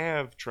 But I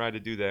have tried to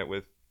do that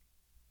with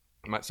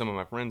some of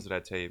my friends that I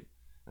tape.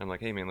 I'm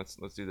like, hey man,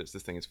 let's do this.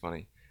 This thing is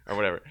funny, or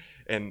whatever.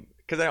 And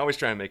because I always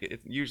try and make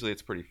it. Usually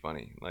it's pretty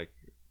funny, like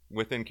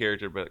within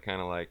character, but kind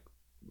of like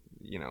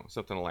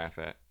something to laugh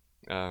at.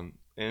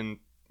 And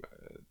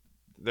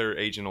their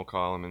agent will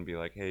call them and be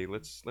like, hey,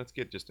 let's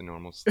get just a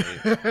normal slate.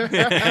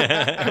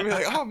 I'll be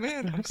like, oh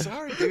man, I'm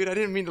sorry, dude. I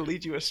didn't mean to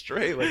lead you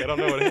astray. Like, I don't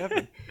know what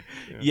happened.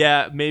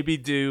 Yeah, maybe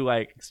do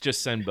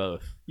just send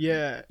both.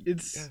 Yeah,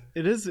 it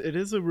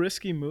is a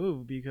risky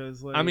move,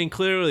 because, like, I mean,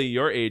 clearly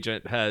your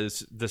agent has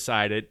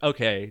decided,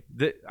 okay,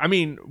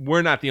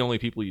 we're not the only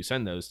people you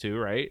send those to,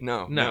 right?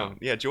 No.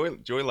 Yeah, Joy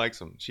likes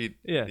them. She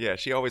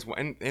always,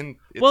 and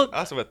it's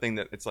also a thing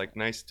that it's like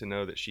nice to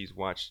know that she's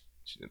watched.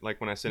 Like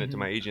when I send it to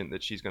my agent,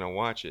 that she's going to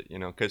watch it,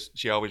 because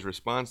she always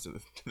responds to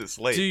the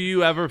slate. Do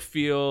you ever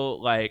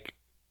feel like,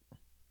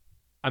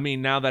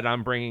 now that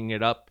I'm bringing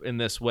it up in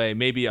this way,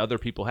 maybe other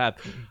people have,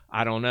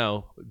 I don't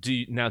know. Do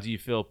you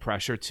feel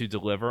pressure to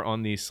deliver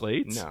on these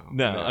slates?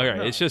 No. All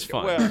right. It's just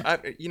fun. Well,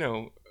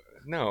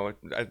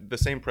 the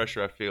same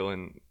pressure I feel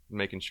in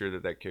making sure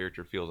that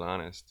character feels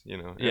honest,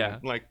 Yeah.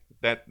 And like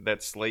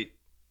that slate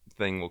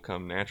thing will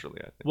come naturally,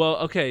 I think. Well,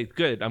 okay,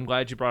 good. I'm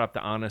glad you brought up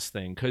the honest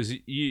thing, because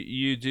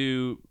you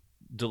do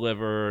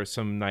deliver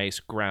some nice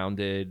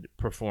grounded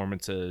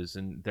performances,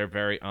 and they're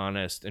very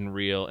honest and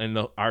real. And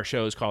our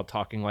show is called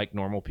Talking Like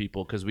Normal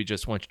People, because we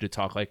just want you to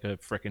talk like a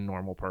freaking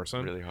normal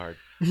person. Really hard.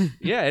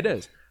 Yeah, it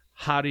is.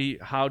 How do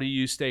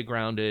you stay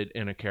grounded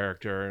in a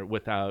character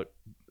without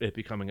it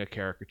becoming a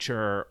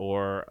caricature,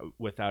 or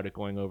without it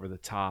going over the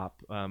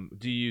top?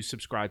 Do you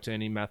subscribe to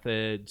any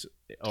methods,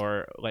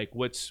 or like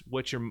what's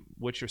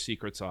your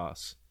secret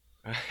sauce?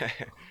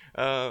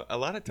 A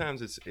lot of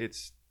times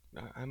it's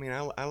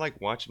I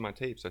like watching my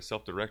tapes. I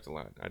self-direct a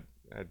lot.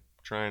 I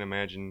try and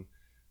imagine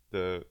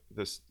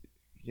this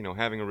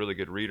having a really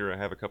good reader. I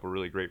have a couple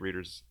really great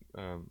readers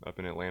up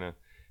in Atlanta,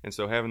 and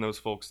so having those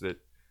folks that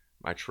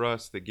I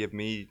trust,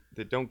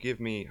 that don't give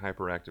me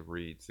hyperactive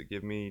reads, that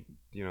give me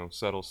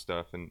subtle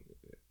stuff. And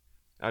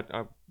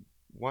I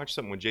watched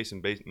something with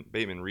Jason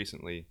Bateman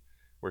recently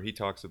where he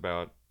talks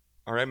about,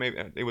 or maybe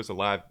it was a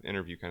live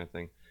interview kind of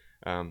thing,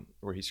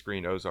 where he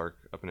screened Ozark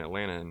up in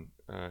Atlanta, and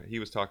he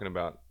was talking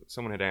about,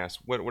 someone had asked,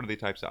 what are the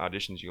types of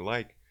auditions you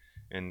like,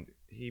 and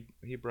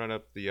he brought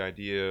up the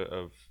idea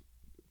of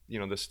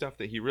the stuff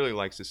that he really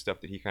likes is stuff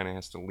that he kind of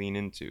has to lean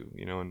into,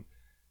 and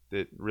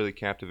that really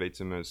captivates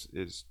him is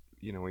it's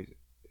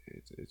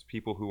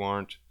people who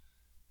aren't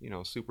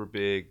super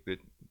big,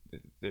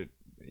 that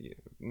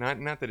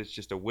not that it's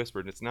just a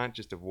whisper, it's not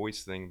just a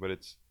voice thing, but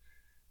it's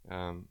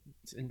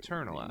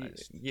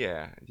internalized.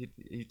 Yeah,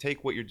 you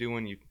take what you're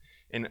doing,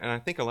 and I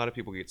think a lot of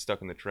people get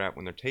stuck in the trap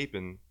when they're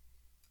taping.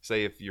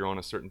 Say if you're on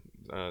a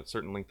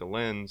certain length of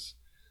lens,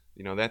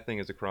 that thing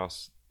is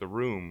across the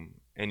room,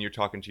 and you're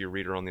talking to your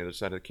reader on the other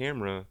side of the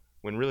camera,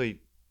 when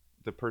really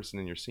the person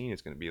in your scene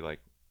is going to be like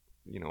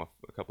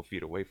a couple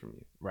feet away from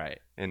you. Right.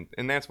 And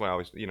that's why I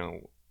always,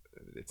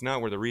 it's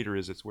not where the reader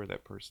is, it's where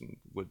that person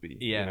would be.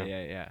 Yeah,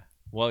 yeah.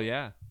 Well,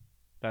 yeah.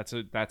 That's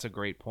a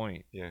great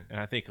point. Yeah. And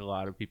I think a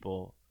lot of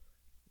people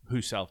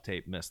who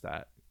self-tape miss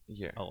that.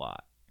 Yeah. A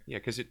lot. Yeah,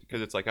 because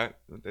it's like I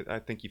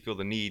think you feel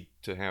the need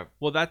to have.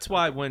 Well, that's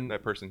why when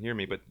that person hear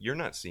me, but you're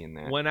not seeing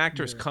that. When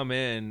actors come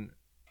in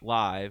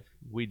live,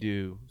 we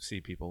do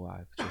see people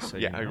live. Just so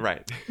yeah, you know.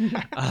 Right.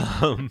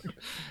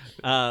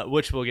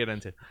 Which we'll get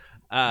into.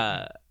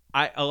 A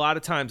lot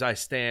of times I'll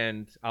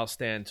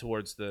stand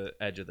towards the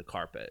edge of the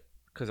carpet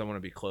because I want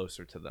to be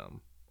closer to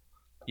them,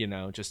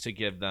 just to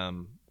give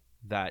them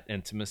that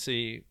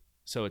intimacy.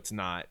 So it's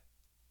not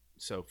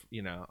so,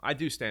 I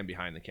do stand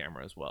behind the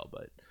camera as well,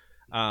 but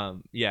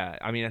Yeah,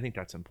 I mean, I think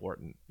that's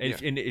important.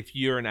 And if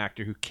you're an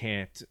actor who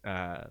can't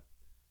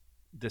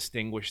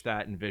distinguish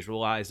that and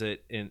visualize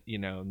it and,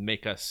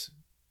 make us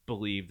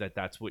believe that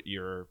that's what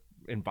your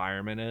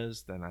environment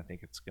is, then I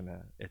think it's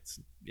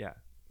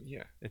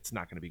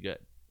not gonna be good.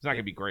 It's not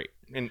gonna be great.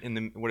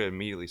 And what it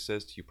immediately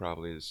says to you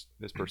probably is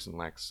this person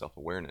lacks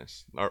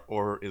self-awareness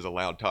or is a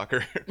loud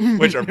talker,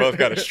 which are both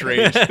kind of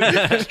strange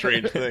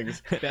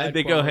things.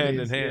 They go hand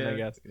in hand, I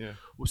guess. Yeah.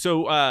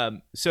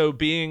 So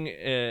being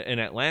in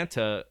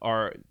Atlanta,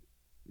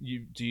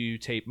 do you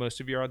tape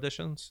most of your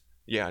auditions?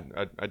 Yeah,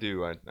 I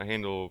do. I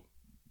handle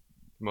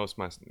most of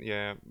my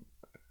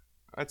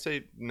I'd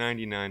say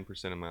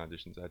 99% of my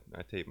auditions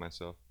I tape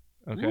myself.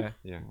 Okay.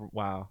 Yeah.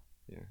 Wow.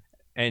 Yeah.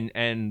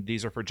 And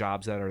these are for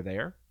jobs that are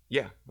there?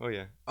 Yeah. Oh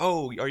yeah.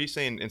 Oh, are you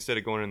saying instead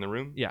of going in the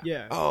room? Yeah.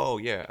 Yeah. Oh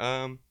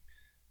yeah.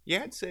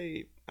 Yeah, I'd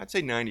say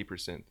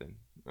 90% then.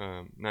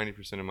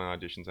 90% of my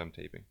auditions I'm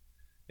taping.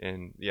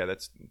 And yeah,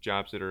 that's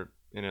jobs that are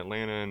in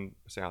Atlanta and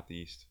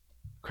Southeast.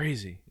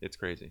 Crazy. It's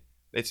crazy.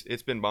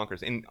 It's been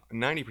bonkers. And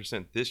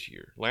 90% this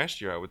year.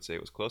 Last year I would say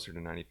it was closer to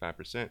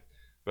 95%.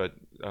 But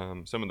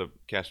some of the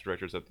cast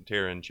directors at the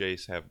Tara and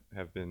Chase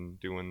have been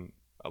doing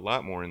a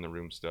lot more in the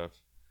room stuff.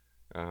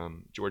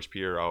 George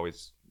Pierre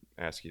always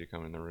asks you to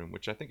come in the room,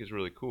 which I think is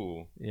really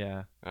cool.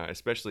 Yeah.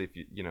 Especially if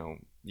you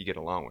get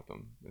along with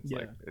them. It's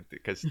Yeah.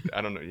 because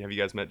I don't know. Have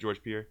you guys met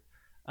George Pierre?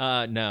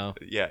 No.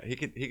 Yeah, he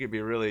could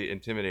be really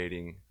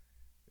intimidating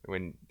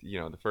when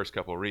the first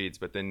couple reads,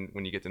 but then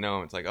when you get to know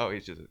him, it's like, oh,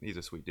 he's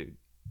a sweet dude.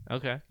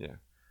 Okay. Yeah.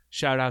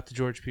 Shout out to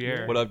George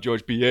Pierre. What up,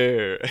 George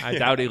Pierre? I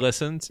doubt he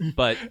listens,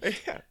 but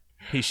Yeah.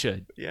 he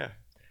should. Yeah.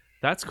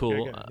 That's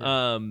cool.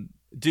 Yeah.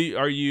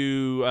 Are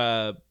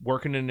you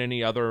working in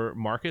any other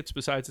markets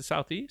besides the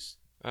Southeast?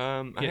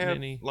 I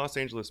have Los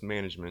Angeles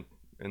management,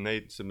 and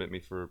they submit me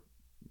for,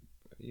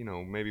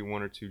 maybe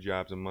 1 or 2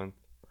 jobs a month.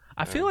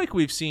 I feel like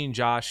we've seen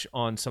Josh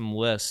on some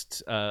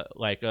lists,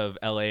 like of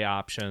LA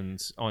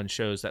options on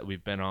shows that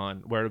we've been on,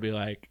 where it'll be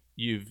like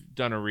you've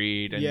done a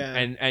read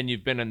and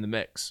you've been in the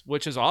mix,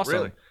 which is awesome.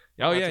 Really?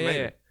 Oh, That's yeah.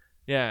 amazing.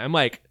 Yeah. I'm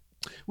like,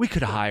 we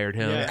could have hired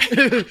him. Yeah.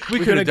 We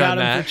could have done got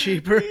him that for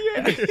cheaper.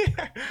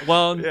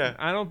 Well, Yeah.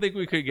 I don't think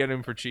we could get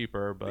him for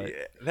cheaper, but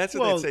Yeah, that's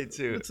what they say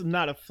too. It's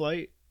not a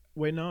flight.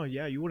 Wait, no,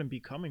 yeah, you wouldn't be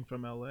coming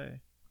from LA.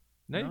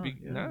 maybe.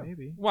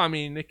 Maybe. Well, I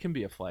mean, it can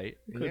be a flight.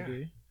 Could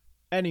be.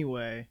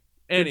 Anyway.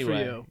 Good for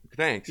Anyway, you.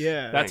 Thanks.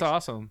 Yeah. that's Thanks.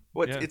 awesome.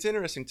 Well, Yeah. it's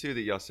interesting too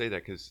that y'all say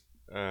that because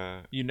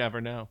You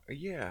never know.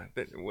 yeah,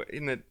 that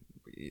in the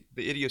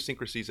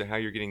idiosyncrasies of how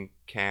you're getting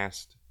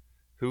cast,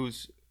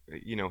 who's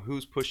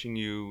pushing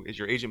you? Is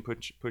your agent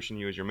pushing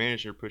you? Is your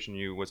manager pushing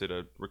you? Was it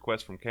a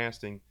request from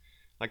casting?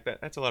 Like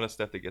that. That's a lot of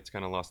stuff that gets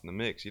kind of lost in the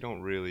mix. You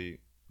don't really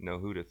know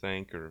who to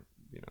thank or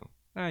You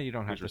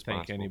don't have Who's to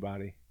thank responsible?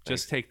 anybody.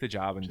 Thanks. Just take the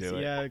job and do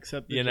it. Yeah,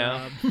 accept the You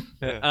know?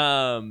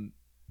 job.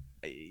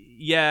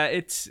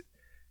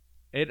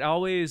 It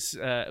always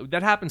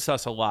that happens to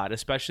us a lot,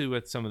 especially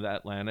with some of the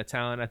Atlanta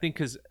talent. I think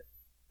because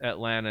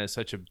Atlanta is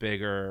such a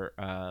bigger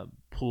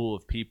pool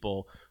of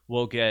people,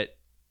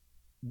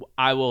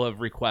 I will have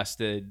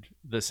requested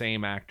the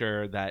same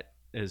actor that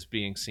is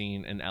being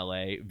seen in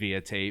LA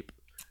via tape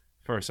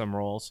for some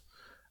roles,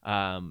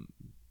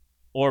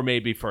 or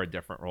maybe for a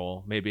different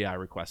role. Maybe I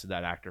requested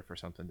that actor for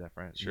something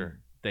different. Sure.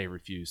 They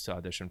refused to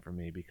audition for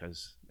me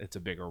because it's a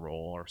bigger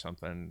role or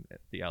something at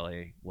the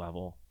LA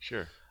level.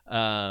 Sure.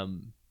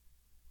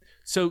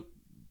 So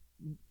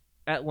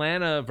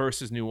Atlanta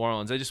versus New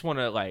Orleans, I just want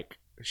to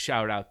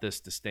shout out this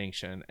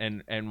distinction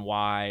and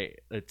why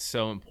it's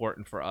so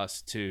important for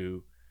us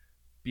to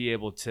be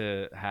able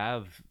to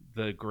have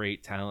the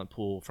great talent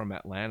pool from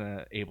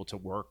Atlanta able to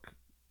work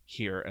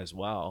here as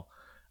well.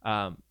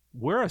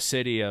 We're a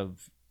city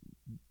of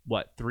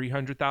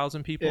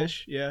 300,000 people?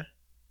 Ish, yeah.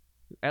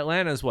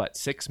 Atlanta's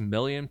 6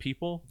 million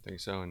people? I think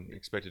so, and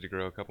expected to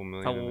grow a couple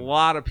million. A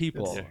lot of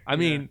people. Yeah. I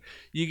mean,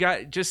 you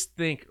just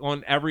think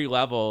on every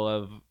level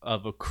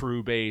of a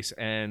crew base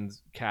and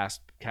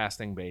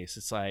casting base.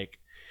 It's like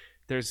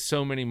there's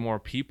so many more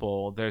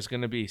people. There's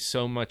going to be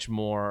so much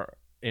more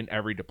in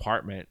every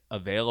department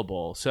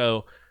available.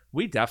 So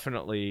we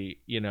definitely,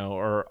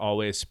 are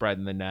always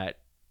spreading the net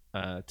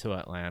to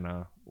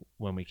Atlanta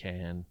when we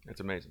can.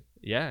 It's amazing.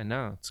 Yeah,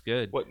 no, it's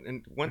good.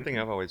 And one thing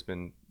I've always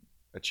been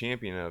a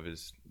champion of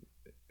is,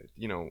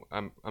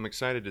 I'm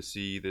excited to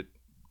see that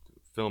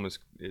film is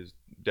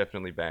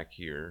definitely back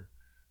here,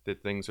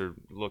 that things are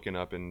looking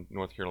up in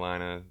North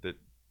Carolina, that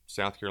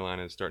South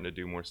Carolina is starting to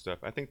do more stuff.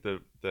 I think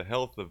the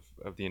health of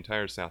the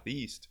entire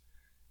Southeast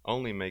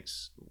only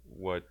makes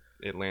what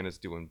Atlanta's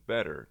doing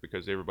better,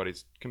 because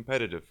everybody's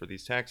competitive for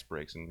these tax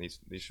breaks and these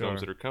Sure.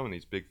 films that are coming,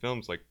 these big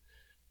films like,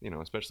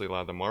 especially a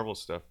lot of the Marvel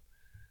stuff.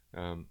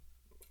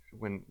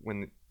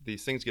 When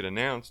these things get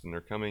announced and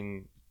they're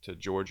coming to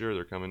Georgia,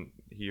 they're coming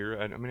here.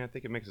 I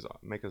think it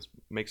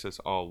makes us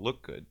all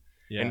look good.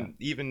 Yeah. And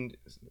even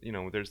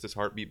there's this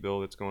heartbeat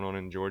bill that's going on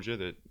in Georgia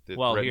that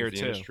Well, threatens here the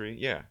too. industry.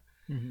 Yeah.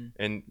 Mm-hmm.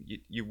 And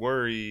you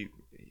worry.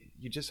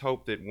 You just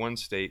hope that one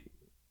state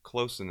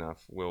close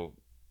enough will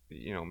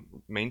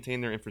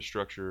maintain their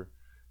infrastructure,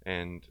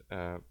 and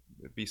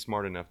be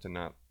smart enough to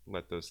not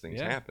let those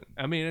things happen.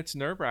 I mean, it's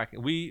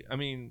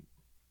nerve-wracking.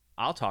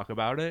 I'll talk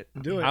about it.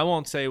 Do it. I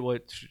won't say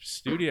what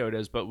studio it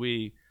is, but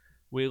we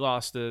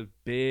lost a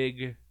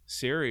big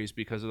series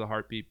because of the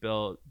Heartbeat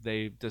bill.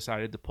 They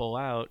decided to pull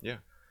out. Yeah.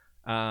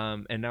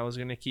 And that was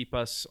going to keep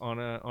us on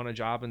a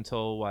job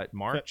until what,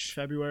 March?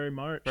 February,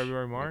 March.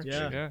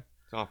 Yeah.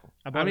 It's awful.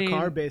 I bought a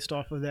car based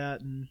off of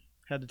that and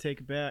had to take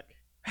it back.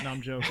 No,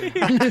 I'm joking.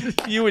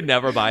 You would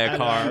never buy a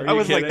car. I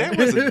was like,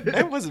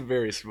 that wasn't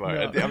very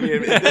smart. No. I mean,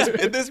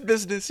 in this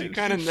business, you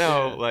kind of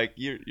know, like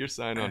you're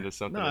signed on to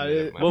something.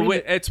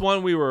 It's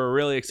one we were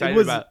really excited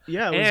about.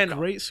 Yeah, it was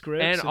great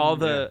scripts and all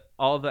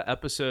the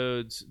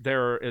episodes.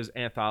 There is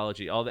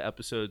anthology. All the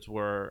episodes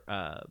were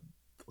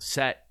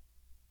set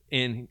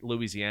in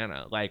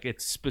Louisiana. Like,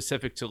 it's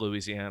specific to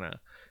Louisiana.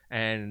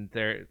 And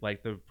they're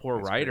like, the poor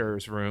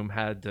writers' room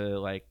had to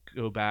like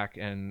go back,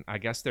 and I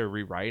guess they're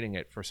rewriting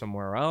it for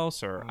somewhere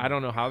else, or I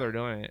don't know how they're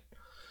doing it.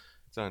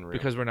 It's unreal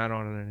because we're not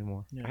on it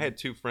anymore. I had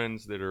two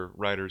friends that are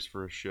writers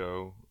for a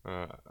show,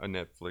 a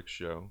Netflix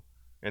show,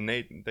 and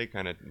they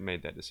kind of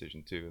made that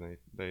decision too.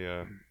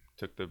 They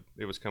took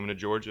it was coming to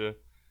Georgia.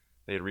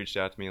 They had reached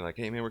out to me like,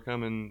 "Hey man, we're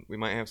coming. We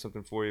might have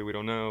something for you. We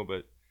don't know,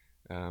 but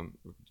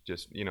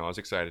just I was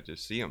excited to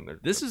see them."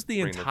 This is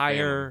the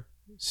entire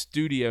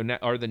studio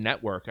or the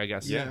network, I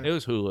guess. Yeah, it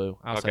was Hulu.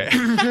 I'll say.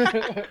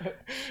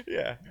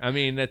 Yeah, I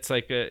mean, it's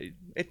like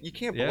you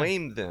can't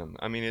blame them.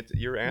 I mean,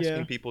 you're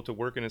asking people to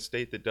work in a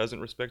state that doesn't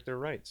respect their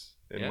rights,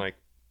 and like,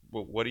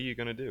 well, what are you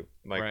gonna do?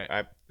 Like,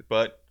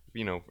 but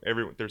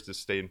there's this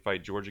Stay and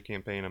Fight Georgia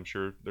campaign. I'm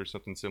sure there's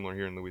something similar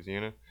here in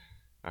Louisiana.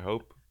 I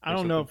hope. I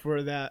don't know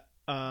for that.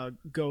 That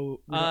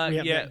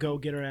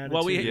go-getter attitude.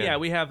 Well,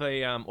 we have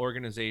a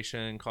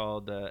organization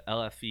called the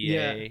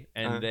LFEA,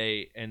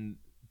 and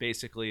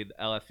basically the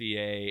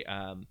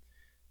LFEA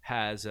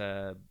has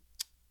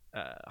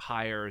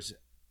hires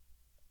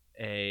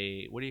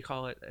a, what do you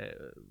call it,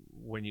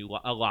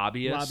 a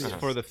lobbyist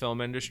for the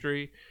film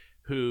industry,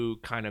 who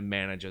kind of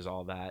manages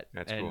all that.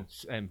 That's cool.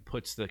 And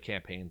puts the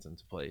campaigns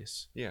into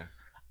place. Yeah,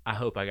 I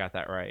hope I got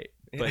that right.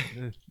 But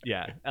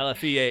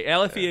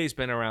LFEA's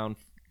been around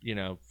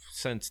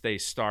since they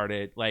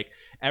started. Like,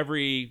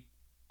 every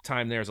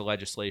time there's a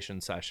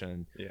legislation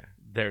session,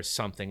 there's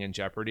something in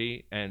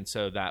jeopardy, and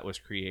so that was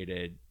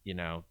created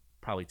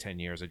probably 10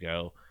 years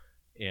ago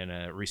in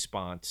a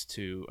response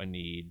to a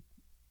need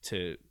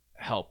to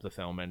help the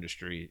film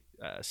industry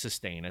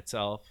sustain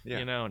itself,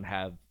 and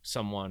have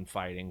someone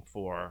fighting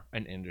for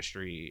an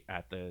industry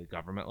at the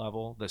government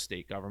level, the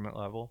state government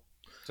level.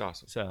 It's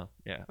awesome. So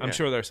I'm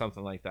sure there's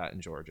something like that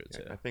in Georgia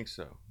too. I think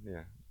so.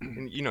 Yeah,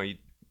 and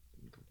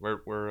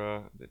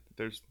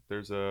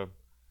there's a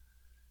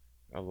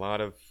lot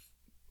of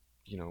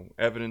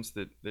evidence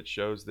that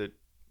shows that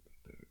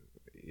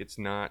it's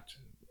not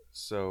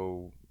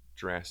so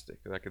drastic,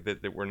 like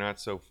that we're not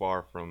so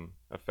far from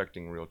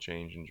affecting real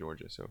change in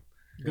Georgia. So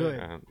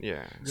good.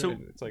 So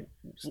it's like,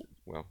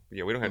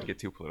 we don't have to get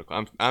too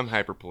political. I'm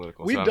hyper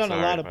political. We've done a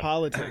lot of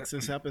politics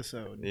this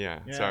episode.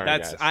 Sorry,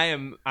 that's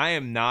guys. I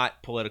am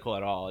not political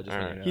at all.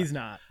 He's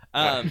not.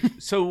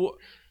 So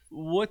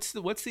what's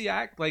the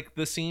act, like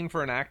the scene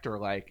for an actor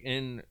like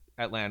in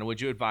Atlanta?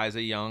 Would you advise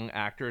a young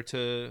actor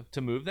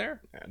to move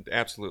there?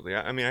 Absolutely.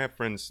 I mean, I have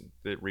friends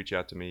that reach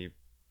out to me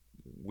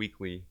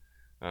weekly,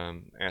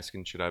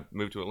 asking should I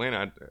move to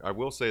Atlanta. I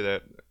will say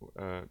that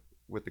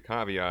with the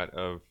caveat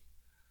of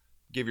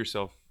give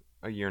yourself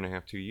a year and a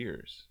half, 2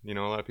 years. A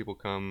lot of people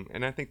come,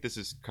 and I think this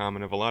is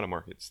common of a lot of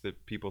markets,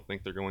 that people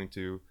think they're going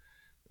to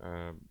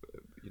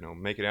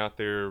make it out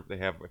there. They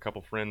have a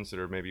couple friends that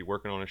are maybe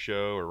working on a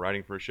show or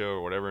writing for a show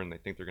or whatever, and they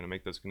think they're going to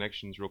make those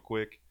connections real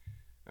quick.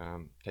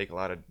 Take a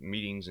lot of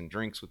meetings and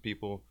drinks with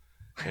people,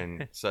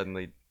 and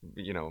suddenly,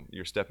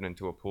 you're stepping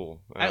into a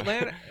pool.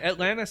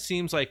 Atlanta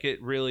seems like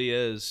it really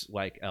is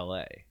like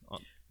LA.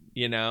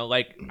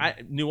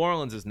 New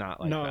Orleans is not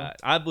like that.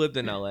 I've lived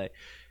in LA.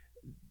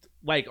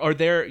 Like, are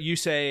there? You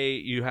say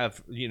you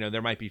have,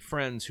 there might be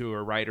friends who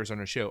are writers on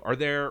a show. Are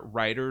there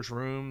writers'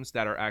 rooms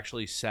that are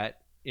actually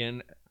set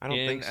in? I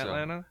don't think so.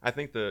 Atlanta? I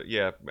think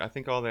I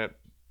think all that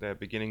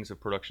beginnings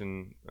of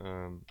production.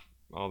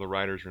 All the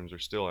writers' rooms are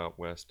still out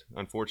west,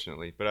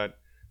 unfortunately. But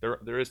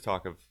there is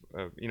talk of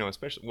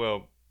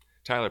especially,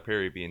 Tyler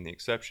Perry being the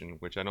exception,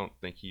 which I don't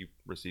think he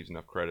receives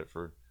enough credit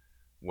for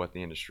what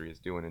the industry is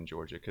doing in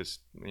Georgia. Because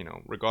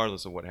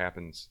regardless of what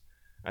happens,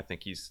 I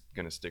think he's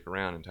going to stick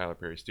around. And Tyler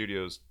Perry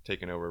Studios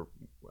taking over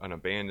an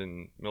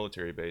abandoned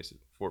military base at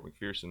Fort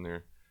McPherson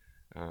there.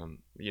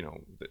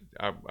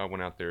 I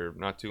went out there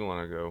not too long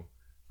ago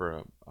for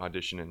an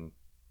audition, and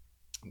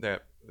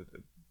that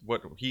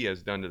what he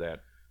has done to that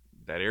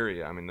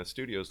area. I mean, the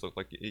studios look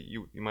like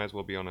you might as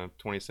well be on a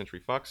 20th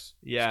Century Fox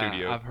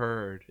studio. I've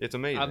heard. It's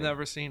amazing. I've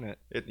never seen it.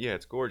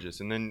 It's gorgeous.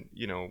 And then,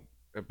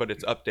 but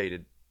it's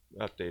updated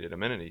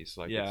amenities.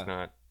 Like, it's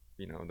not,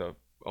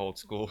 old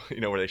school,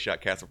 where they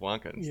shot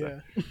Casablanca and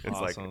stuff. It's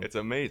Awesome. like, it's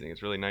amazing.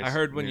 It's really nice. I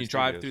heard when new you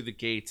drive studios. through the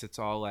gates, it's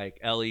all like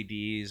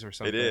LEDs or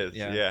something. It is,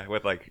 yeah.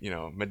 With like,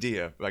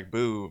 Medea, like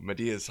boo,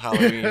 Medea's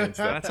Halloween and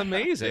stuff. That's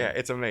amazing. Yeah,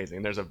 it's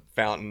amazing. There's a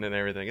fountain and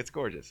everything. It's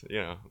gorgeous.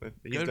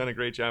 He's done a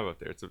great job up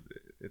there.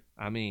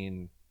 I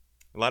mean,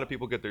 a lot of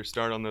people get their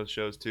start on those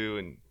shows too,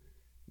 and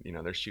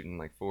they're shooting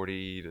like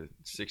 40 to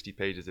 60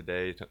 pages a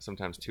day,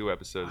 sometimes 2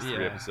 episodes,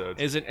 3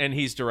 episodes. And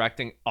he's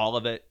directing all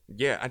of it.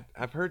 Yeah,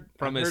 I've heard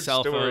from I've his heard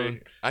cell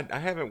phone. I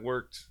haven't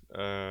worked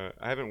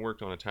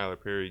on a Tyler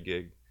Perry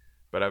gig,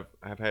 but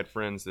I've had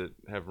friends that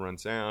have run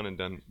sound and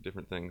done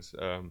different things,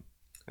 and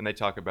they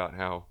talk about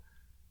how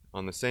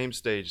on the same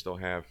stage they'll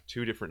have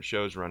 2 different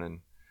shows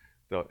running.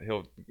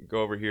 He'll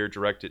go over here,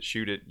 direct it,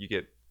 shoot it. You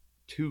get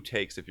 2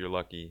 takes if you're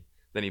lucky.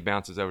 Then he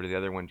bounces over to the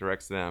other one,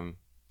 directs them.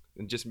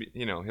 And just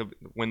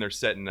when they're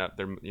setting up,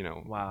 they're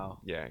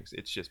Wow. Yeah,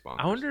 it's just bonkers.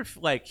 I wonder if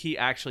like he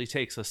actually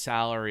takes a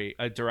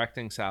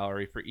directing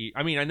salary for each.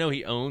 I mean, I know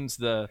he owns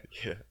the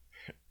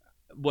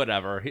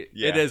whatever.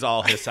 It is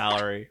all his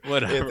salary.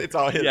 Whatever. It's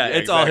all his. Yeah,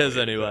 it's exactly. all his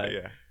anyway.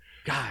 Yeah.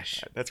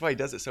 Gosh, that's why he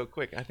does it so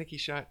quick. I think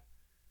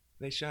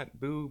they shot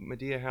Boo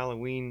Medea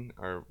Halloween,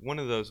 or one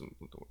of those,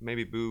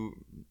 maybe Boo,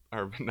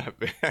 or not.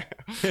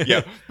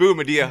 Yeah, Boo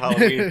Medea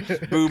Halloween,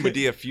 Boo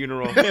Medea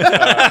Funeral.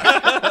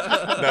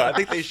 No, I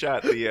think they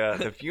shot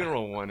the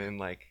funeral one in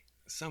like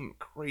some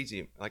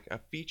crazy, like a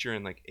feature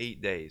in like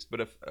 8 days,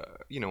 but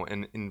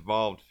an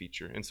involved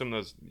feature. And some of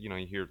those, you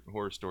hear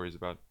horror stories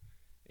about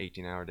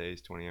 18-hour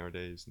days, 20-hour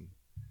days, and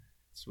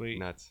sweet,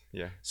 nuts.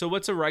 Yeah. So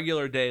what's a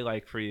regular day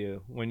like for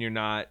you when you're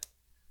not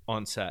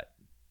on set?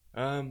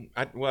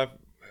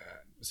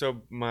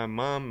 So my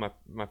mom,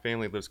 my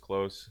family lives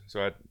close.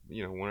 So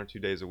 1 or 2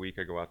 days a week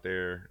I go out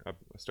there. I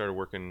started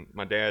working.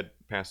 My dad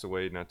passed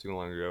away not too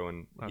long ago,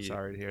 and I'm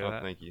sorry to hear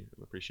that. Thank you,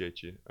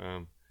 appreciate you.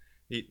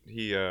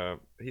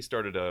 He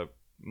started a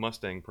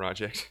Mustang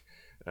project,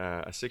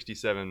 a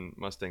 '67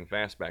 Mustang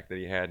fastback that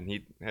he had, and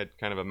he had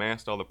kind of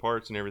amassed all the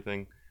parts and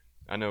everything.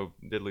 I know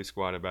diddly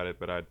squat about it,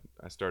 but I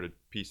started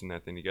piecing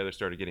that thing together,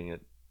 started getting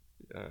it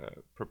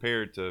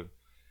prepared to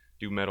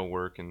do metal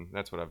work, and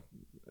that's what I've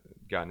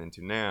gotten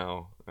into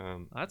now.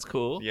 That's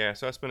cool. Yeah,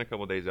 so I spent a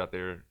couple of days out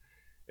there.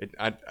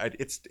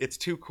 It's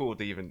too cool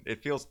to even.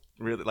 It feels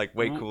really like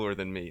way cooler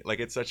than me. Like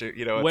it's such a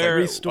it's where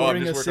like,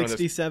 restoring a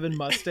 '67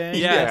 Mustang.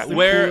 Yeah,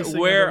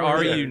 where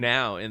are you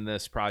now in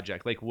this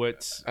project? Like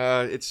what's?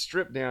 It's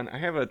stripped down. I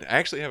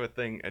actually have a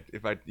thing.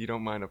 If you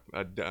don't mind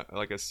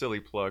like a silly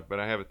plug, but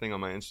I have a thing on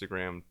my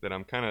Instagram that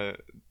I'm kind of.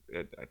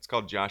 It's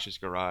called Josh's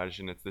Garage,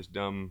 and it's this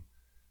dumb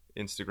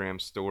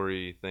Instagram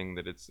story thing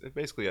that it's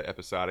basically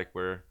episodic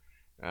where.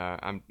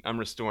 I'm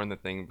restoring the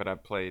thing, but I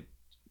play,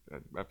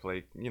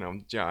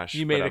 Josh.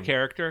 You made a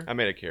character? I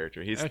made a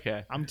character.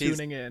 Okay. I'm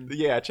tuning in.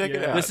 Yeah, check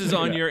it out. This is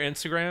on your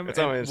Instagram? It's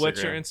on my Instagram.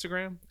 What's your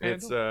Instagram handle?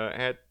 It's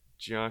at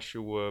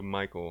Joshua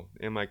Mikel,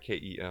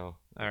 Mikel. All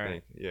right. I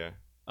think. Yeah. It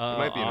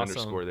might be an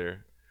underscore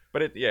there.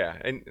 But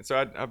and so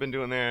I've been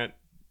doing that.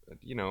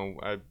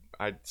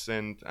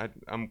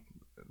 I'm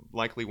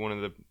likely one of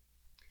the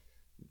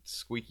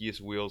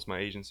squeakiest wheels my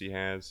agency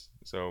has.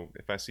 So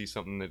if I see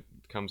something that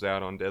comes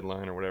out on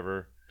deadline or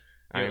whatever,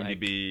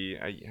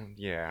 IMDb,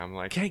 I'm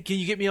like, can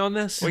you get me on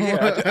this? Well,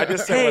 yeah, I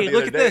just hey,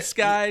 look at this,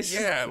 guys.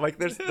 Yeah, like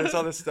there's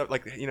all this stuff,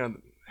 like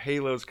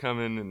Halo's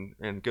coming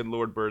and Good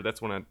Lord Bird.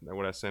 That's what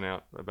I sent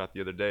out about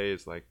the other day.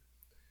 Is like,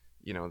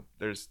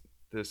 there's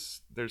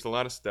a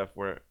lot of stuff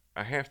where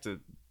I have to.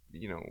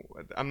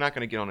 I'm not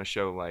going to get on a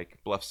show like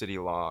Bluff City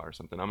Law or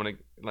something. I'm going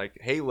to like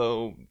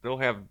Halo. They'll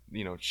have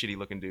shitty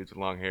looking dudes with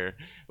long hair.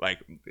 Like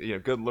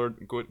Good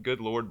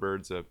Lord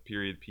Bird's a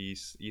period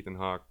piece. Ethan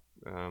Hawke,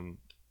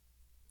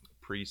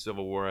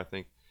 pre-Civil War, I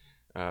think,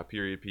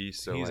 period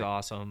piece. So he's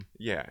awesome.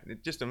 Yeah,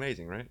 just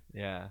amazing, right?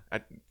 Yeah.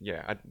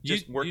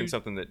 Working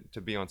something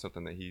to be on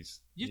something that he's.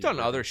 You've done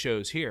other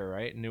shows here,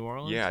 right, in New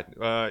Orleans?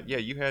 Yeah.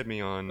 You had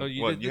me on. Oh,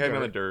 you had me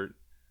on the Dirt.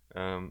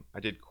 I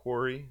did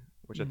Quarry,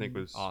 which I think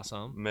was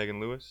awesome. Megan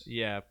Lewis.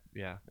 Yeah.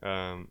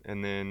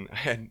 And then I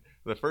had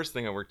the first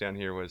thing I worked down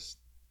here was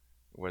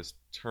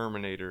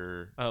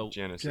Terminator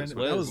Genesis.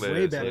 That was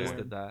way back Liz when.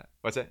 did that.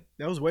 What's that?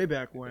 That was way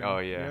back when. Oh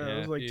yeah. That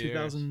was like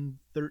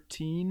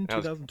 2013,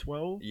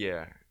 2012.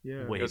 Yeah.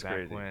 Yeah. Way back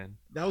crazy. when.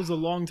 That was a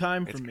long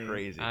time for It's me.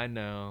 crazy. I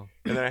know.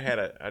 And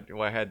then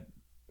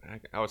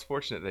I was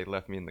fortunate they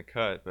left me in the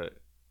cut, but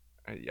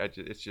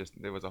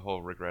it was a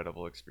whole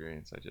regrettable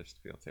experience. I just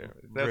feel terrible.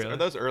 Really?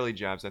 Those early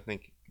jobs, I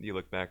think you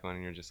look back on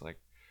and you're just like,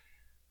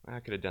 I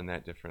could have done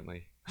that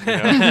differently.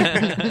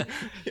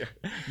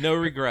 No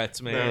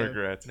regrets, man. No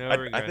regrets. No I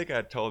regrets. think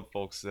I told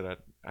folks that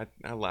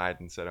I lied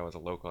and said I was a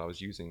local. I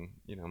was using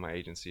my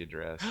agency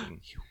address,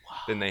 and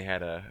then they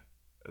had a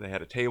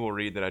table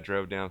read that I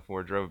drove down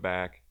for, drove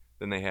back.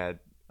 Then they had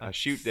a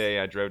shoot day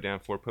I drove down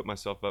for, put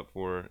myself up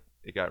for.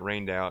 It got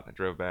rained out. I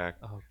drove back.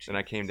 Then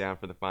I came down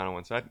for the final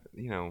one. So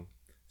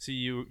So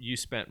you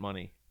spent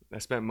money. I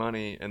spent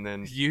money, and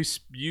then You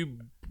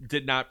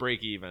did not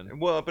break even.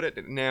 Well,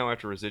 but now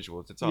after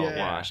residuals, it's all a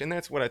wash, and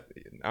that's what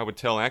I would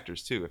tell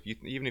actors too.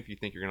 Even if you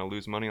think you're going to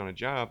lose money on a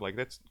job, like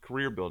that's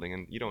career building,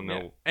 and you don't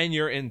know. Yeah. And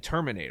you're in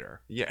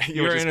Terminator. Yeah,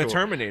 you're in a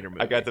Terminator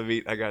movie. I got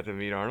to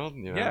meet Arnold.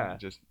 You know,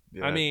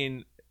 yeah, I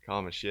mean, call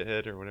him a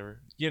shithead or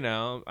whatever. You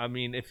know, I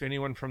mean, if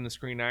anyone from the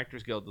Screen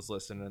Actors Guild is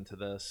listening to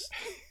this.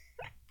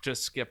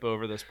 Just skip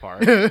over this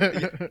part.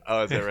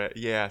 Oh, is that right?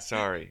 Yeah,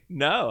 sorry.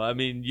 No, I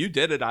mean, you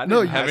did it. I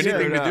didn't have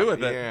anything to do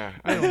with it. Yeah,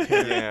 I don't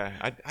care.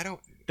 Yeah, I don't.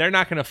 They're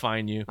not going to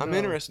fine you. I'm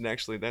interested,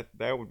 actually. That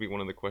would be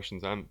one of the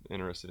questions I'm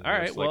interested in. All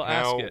right, well,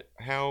 ask it.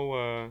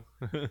 How,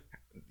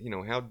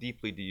 how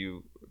deeply do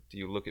you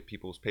look at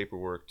people's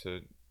paperwork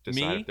to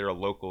decide if they're a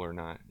local or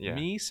not? Yeah.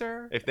 Me,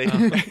 sir? If they.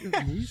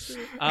 Me,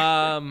 sir?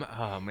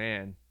 Oh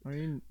man. I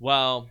mean,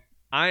 well,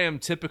 I am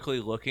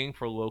typically looking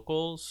for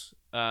locals.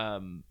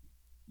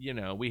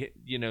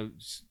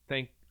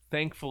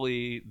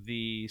 Thankfully,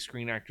 the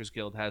Screen Actors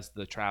Guild has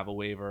the travel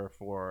waiver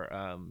for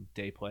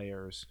day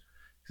players,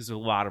 because a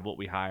lot of what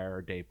we hire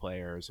are day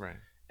players, right?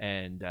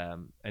 And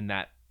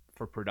that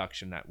for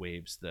production that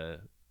waives the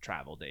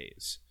travel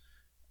days.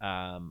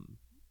 That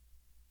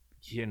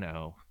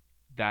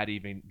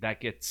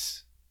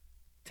gets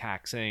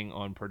taxing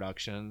on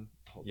production.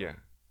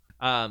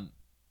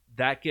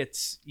 That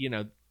gets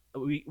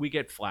we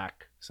get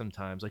flack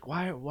sometimes, like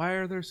why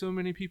are there so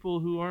many people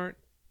who aren't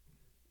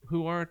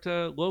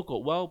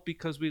local? Well,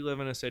 because we live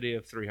in a city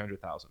of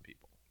 300,000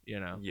 people,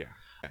 Yeah.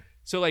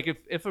 So like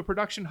if a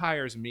production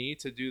hires me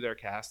to do their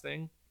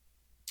casting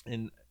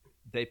and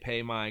they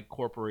pay my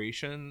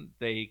corporation,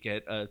 they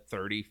get a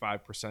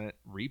 35%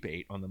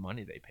 rebate on the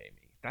money they pay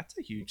me. That's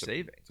a huge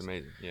savings. It's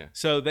amazing. Yeah.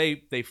 So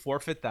they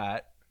forfeit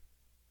that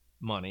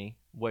money,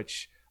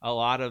 which a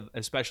lot of,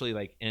 especially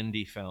like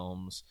indie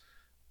films,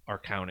 are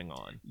counting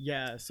on.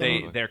 Yeah. So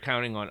they're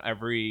counting on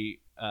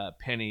every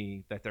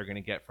penny that they're going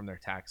to get from their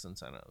tax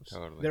incentives.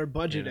 Totally. They're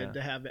budgeted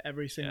to have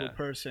every single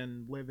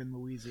person live in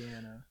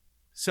Louisiana.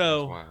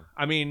 So,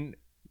 I mean,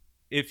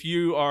 if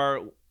you are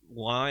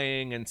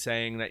lying and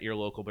saying that you're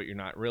local, but you're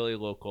not really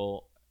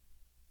local,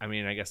 I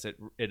mean, I guess it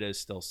is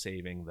still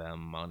saving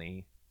them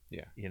money.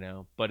 Yeah.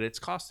 But it's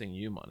costing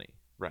you money.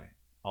 Right.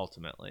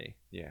 Ultimately.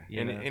 Yeah.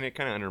 And it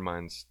kind of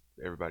undermines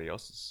everybody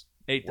else's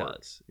It work.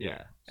 does. Yeah.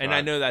 So and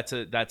I know that's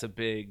a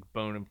big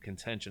bone of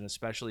contention,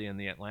 especially in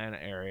the Atlanta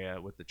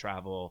area with the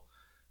travel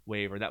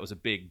waiver. That was a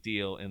big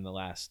deal in the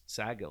last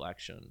SAG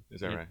election.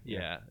 Is that right?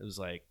 Yeah. It was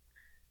like,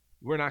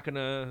 we're not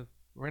gonna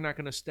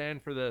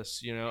stand for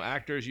this.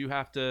 Actors, you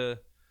have to.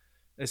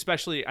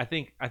 Especially, I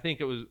think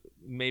it was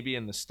maybe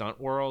in the stunt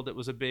world, it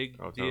was a big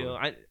deal.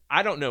 Totally.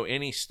 I don't know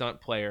any stunt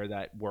player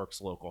that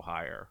works local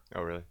hire.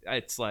 Oh, really?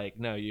 It's like,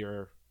 no,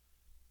 you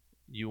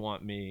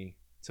want me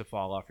to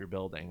fall off your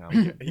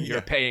building.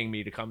 You're paying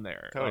me to come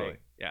there. Totally.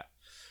 Yeah.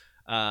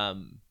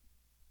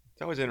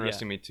 It's always interesting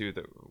to me too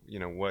that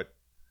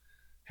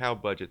how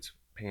budgets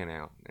pan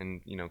out,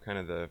 and kind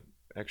of the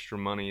extra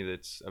money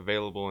that's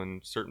available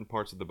in certain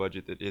parts of the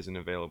budget that isn't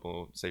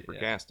available, say for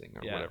casting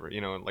or whatever.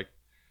 Like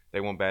they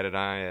won't bat an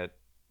eye at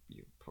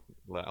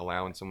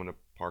allowing someone to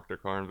park their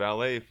car in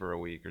valet for a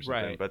week or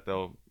something, but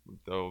they'll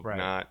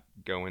not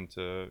go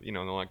into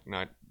they'll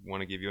not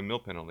want to give you a meal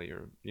penalty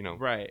or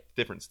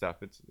different stuff.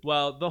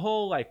 Well, the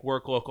whole like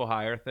work local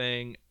hire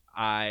thing,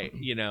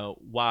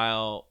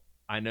 while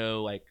I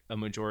know like a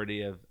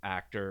majority of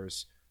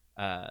actors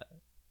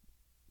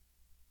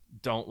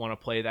don't want to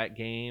play that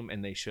game,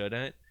 and they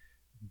shouldn't,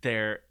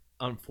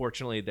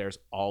 unfortunately there's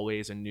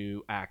always a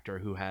new actor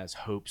who has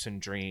hopes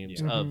and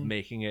dreams of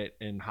making it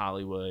in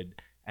Hollywood,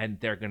 and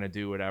they're gonna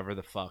do whatever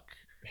the fuck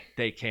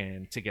they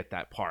can to get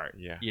that part.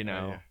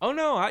 Oh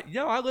no,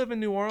 I live in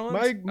New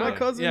Orleans. My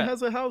cousin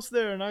has a house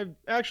there, and I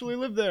actually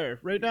live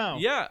there right now.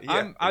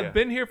 I've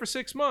been here for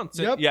 6 months.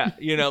 Yep.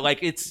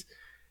 Like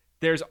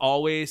there's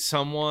always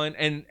someone,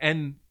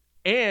 and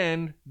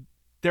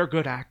they're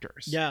good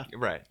actors. Yeah.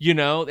 Right.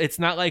 It's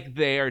not like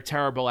they are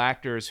terrible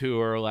actors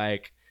who are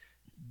like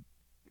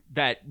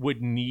that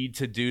would need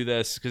to do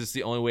this because it's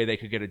the only way they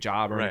could get a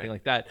job or anything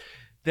like that.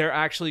 They're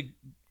actually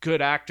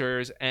good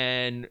actors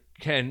and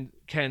can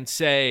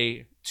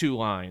say 2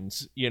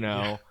 lines,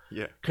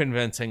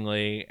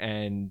 convincingly,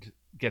 and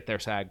get their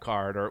SAG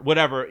card or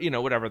whatever,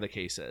 whatever the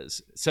case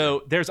is.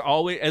 So there's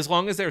always, as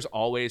long as there's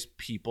always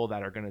people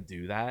that are going to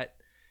do that,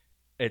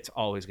 it's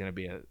always going to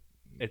be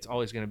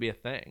a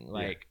thing.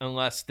 Like,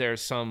 unless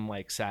there's some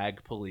like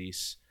SAG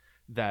police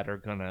that are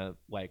going to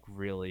like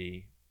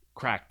really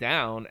crack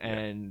down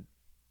and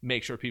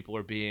make sure people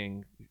are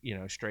being,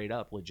 straight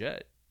up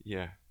legit.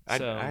 Yeah. I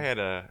had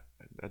a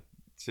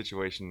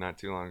situation not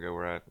too long ago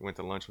where I went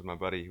to lunch with my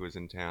buddy who was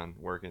in town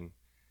working,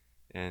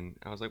 and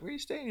I was like, "Where are you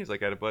staying?" He's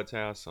like, "At a bud's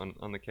house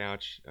on the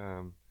couch."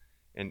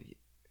 And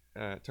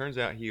turns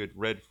out he had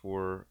read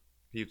for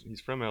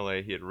he's from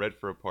LA. He had read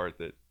for a part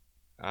that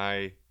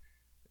I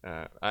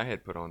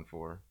had put on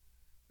for,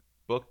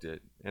 booked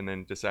it and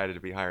then decided to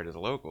be hired as a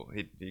local.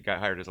 He got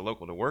hired as a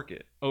local to work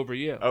it Over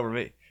you. over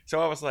me. So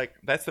I was like,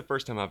 that's the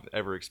first time I've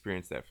ever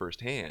experienced that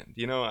firsthand.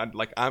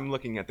 I'm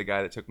looking at the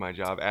guy that took my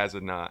job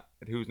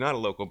who's not a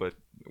local but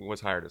was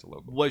hired as a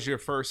local. Was your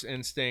first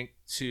instinct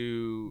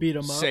to Beat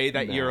 'em up? say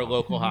that you're a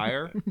local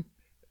hire?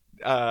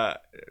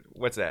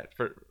 What's that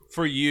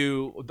For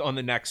you on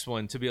the next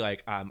one to be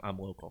like, I'm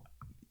local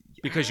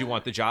because you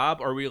want the job,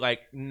 or were you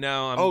like,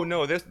 no?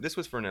 No, this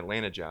was for an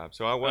Atlanta job,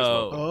 so I was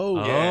local.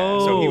 Oh. Yeah,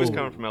 so he was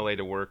coming from LA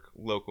to work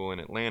local in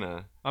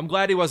Atlanta. I'm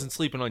glad he wasn't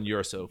sleeping on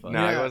your sofa.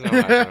 No, he wasn't.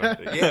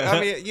 Yeah,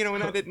 I mean,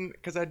 and I didn't,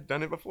 because I'd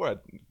done it before. I'd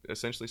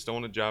essentially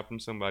stolen a job from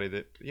somebody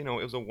that, it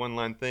was a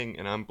one-line thing,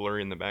 and I'm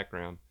blurry in the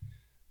background.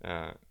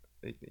 And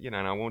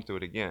I won't do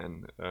it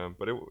again.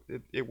 But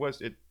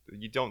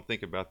you don't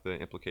think about the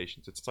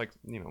implications. It's like,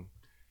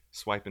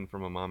 swiping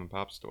from a mom and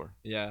pop store.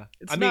 Yeah.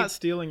 It's not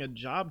stealing a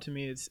job to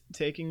me. It's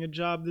taking a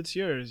job that's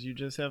yours. You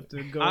just have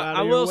to go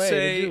out of your way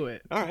to do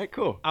it. All right,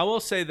 cool. I will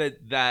say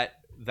that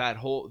the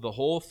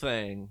whole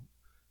thing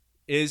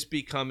is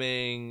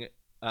becoming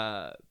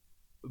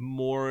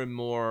more and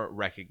more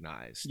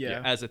recognized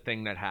as a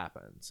thing that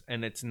happens,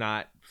 and it's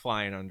not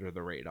flying under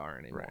the radar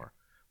anymore, right.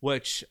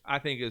 Which I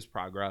think is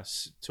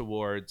progress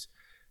towards,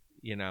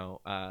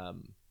 a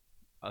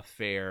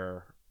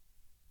fair,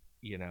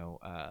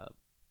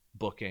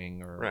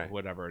 booking or right.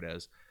 whatever it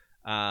is.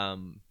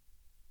 I'm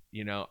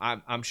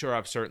sure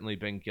I've certainly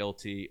been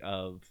guilty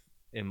of,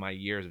 in my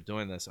years of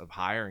doing this, of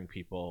hiring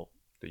people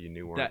that you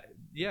knew weren't.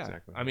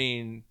 Exactly. I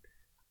mean,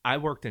 I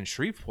worked in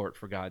Shreveport,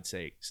 for God's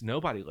sakes.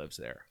 Nobody lives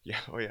there. Yeah.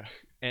 Oh yeah.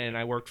 And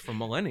I worked for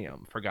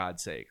Millennium, for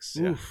God's sakes.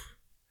 Oof.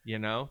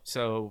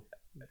 So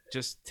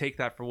just take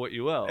that for what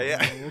you will.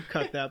 Yeah. We'll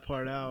cut that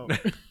part out.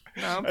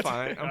 No, I'm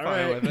fine. I'm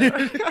fine right. with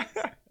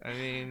it. I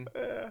mean,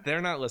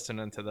 they're not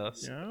listening to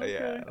this. Yeah,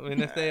 okay. I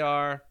mean, if they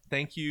are,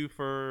 thank you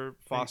for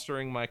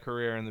fostering my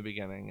career in the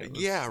beginning. It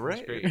was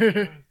right.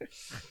 Great.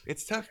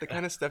 It's tough, the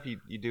kind of stuff you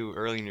do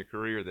early in your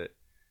career that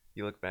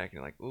you look back and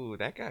you're like, ooh,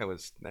 that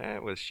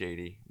was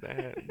shady.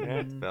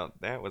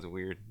 That was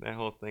weird. That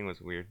whole thing was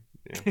weird.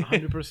 Yeah.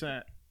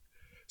 100%.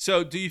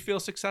 So, do you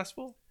feel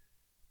successful?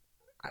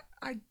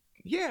 I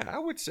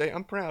would say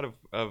I'm proud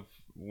of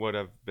what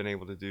I've been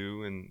able to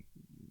do in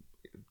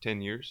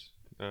 10 years.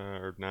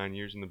 Or 9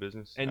 years in the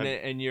business.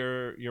 And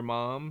your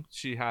mom,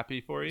 she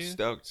happy for you?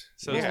 Stoked.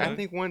 So yeah, I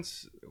think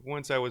once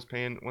I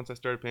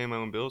started paying my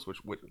own bills, which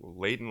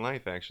late in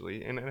life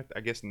actually, and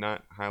I guess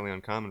not highly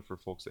uncommon for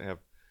folks that have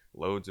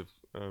loads of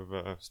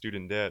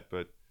student debt,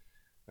 but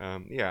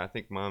I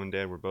think mom and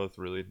dad were both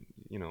really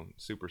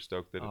super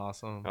stoked that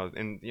awesome.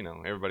 And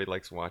everybody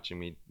likes watching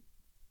me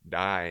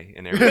die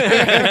and everything.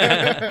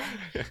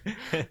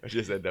 I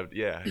just end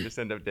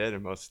up dead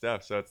in most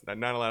stuff. So it's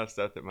not a lot of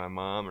stuff that my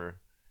mom or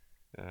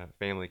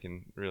family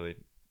can really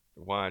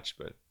watch,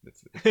 but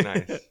it's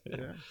nice.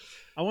 Yeah.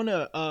 I want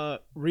to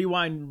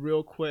rewind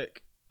real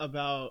quick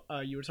about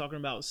you were talking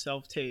about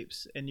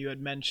self-tapes, and you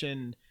had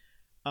mentioned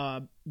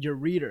your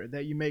reader,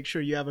 that you make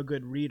sure you have a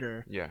good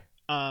reader. Yeah.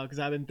 Because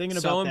I've been thinking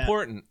about so that.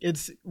 important.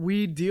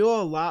 We deal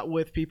a lot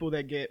with people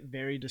that get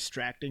very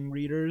distracting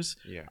readers.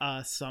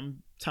 Yeah.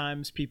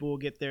 Sometimes people will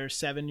get their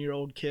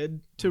 7-year-old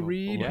kid to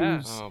read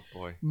who's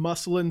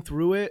muscling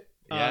through it.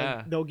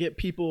 Yeah. They'll get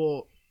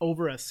people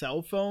over a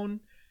cell phone.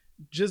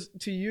 Just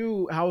to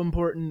you, how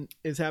important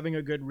is having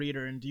a good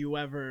reader, and do you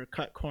ever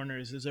cut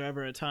corners? Is there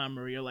ever a time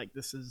where you're like,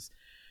 this is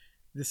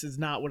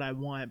not what I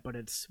want, but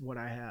it's what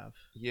I have?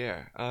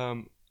 Yeah.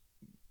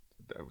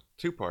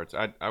 2 parts.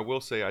 I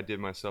will say I did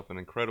myself an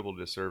incredible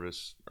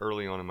disservice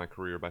early on in my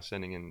career by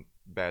sending in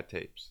bad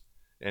tapes,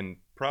 and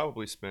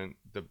probably spent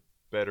the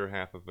better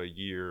half of a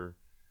year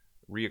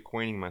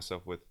reacquainting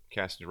myself with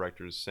casting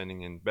directors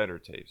sending in better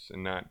tapes,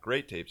 and not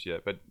great tapes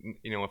yet, but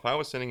if I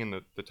was sending in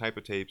the type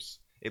of tapes,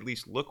 at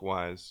least look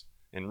wise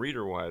and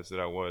reader wise, that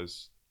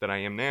I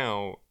am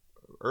now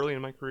early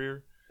in my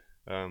career,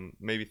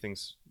 maybe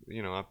things,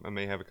 I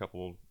may have a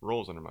couple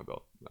roles under my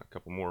belt, a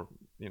couple more,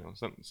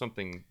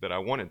 something that I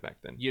wanted back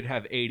then. You'd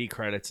have 80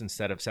 credits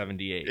instead of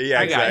 78.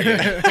 Yeah,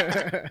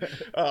 exactly.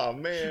 Oh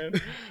man,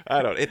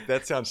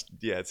 it sounds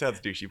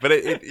douchey, but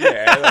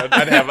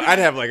I'd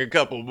have like a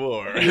couple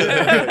more.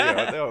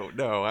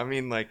 No, I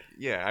mean, like,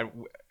 yeah,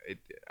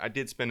 I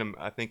did spend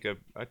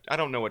I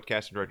don't know what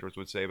casting directors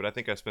would say, but I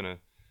think I spent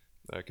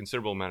a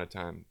considerable amount of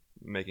time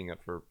making up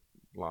for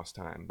lost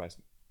time by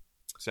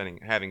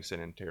having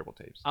sent in terrible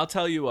tapes. I'll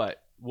tell you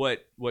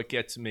what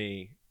gets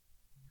me.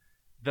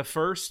 The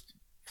first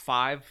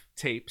 5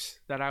 tapes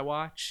that I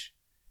watch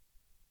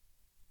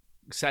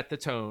set the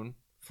tone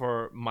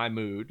for my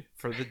mood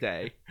for the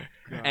day.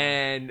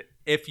 And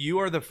if you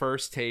are the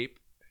first tape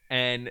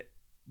and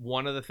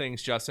one of the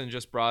things Justin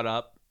just brought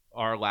up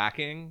are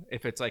lacking,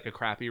 if it's like a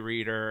crappy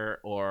reader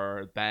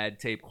or bad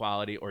tape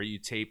quality, or you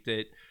taped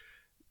it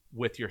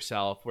with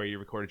yourself where you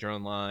recorded your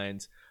own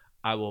lines,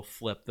 I will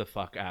flip the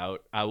fuck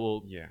out. I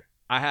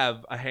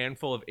have a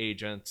handful of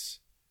agents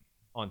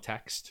on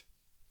text,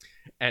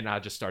 and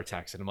I'll just start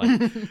texting. I'm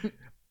like,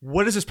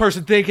 what is this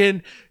person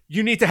thinking?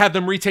 You need to have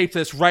them retape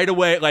this right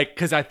away. Like,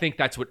 because I think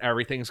that's what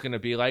everything's going to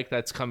be like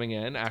that's coming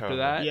in after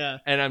that. Yeah.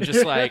 And I'm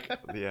just like,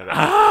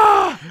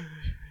 Yeah.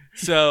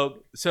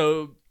 So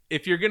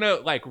if you're going to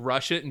like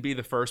rush it and be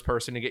the first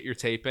person to get your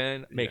tape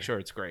in, make sure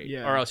it's great.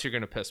 Yeah. Or else you're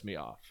going to piss me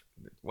off.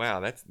 Wow,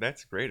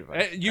 that's great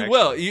advice. You actually.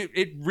 will.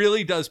 It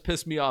really does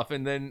piss me off.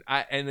 And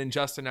then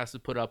Justin has to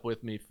put up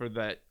with me for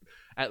that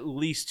at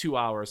least 2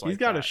 hours. He's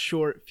got a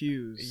short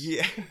fuse.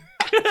 Yeah.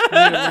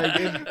 Like,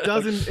 it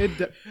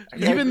doesn't.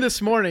 Even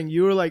this morning,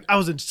 you were like, "I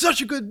was in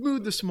such a good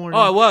mood this morning."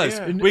 Oh, I was.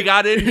 Yeah. We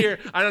got in here.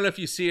 I don't know if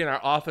you see in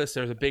our office,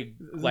 there's a big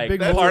big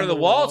part hole of in the the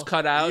walls wall.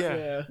 cut out.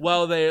 Yeah.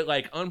 Well, they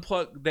like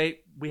unplugged.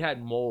 We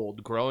had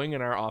mold growing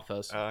in our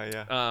office.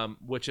 Yeah.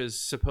 Which is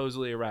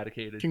supposedly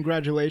eradicated.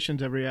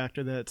 Congratulations, every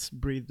actor that's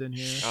breathed in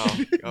here.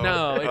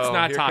 No, it's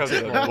not here comes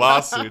toxic. the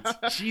lawsuits.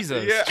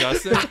 Jesus, Yeah.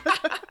 Justin.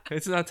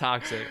 It's not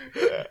toxic.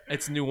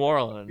 It's New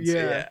Orleans.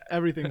 Yeah,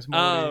 everything's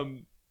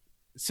moldy.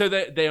 So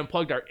they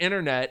unplugged our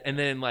internet, and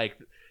then like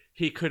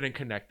he couldn't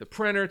connect the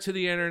printer to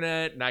the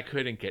internet, and I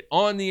couldn't get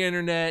on the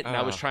internet, and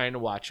I was trying to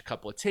watch a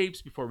couple of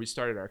tapes before we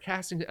started our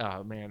casting.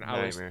 Oh man,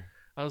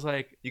 I was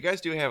like, you guys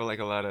do have like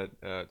a lot of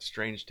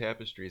strange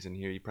tapestries in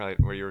here. You probably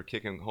where you were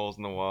kicking holes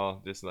in the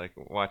wall, just like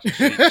watching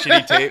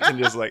shitty tapes and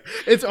just like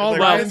it's all like,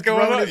 Ryan's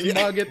going throwing on? his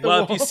mug at the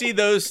well, wall. if you see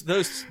those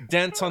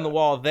dents on the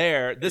wall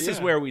there, this is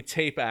Yeah. where we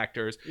tape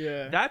actors.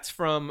 Yeah. That's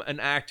from an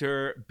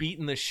actor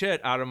beating the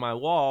shit out of my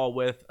wall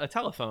with a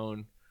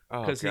telephone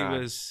because he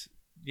was,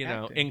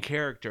 Acting. in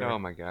character. Oh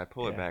my god,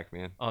 pull it back,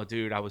 man. Oh,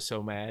 dude, I was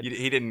so mad.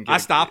 He didn't. I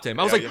stopped him.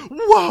 I was like, yeah.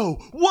 whoa.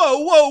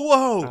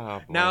 Oh,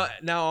 boy. Now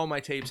all my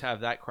tapes have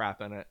that crap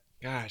in it.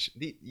 Gosh,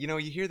 you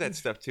hear that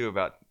stuff too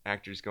about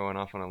actors going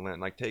off on a limb,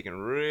 like taking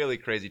really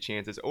crazy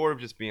chances, or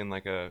just being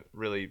like a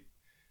really,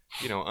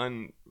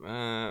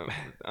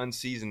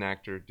 unseasoned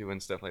actor doing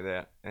stuff like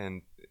that.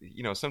 And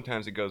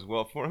sometimes it goes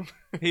well for him.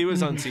 He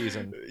was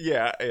unseasoned.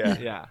 Yeah.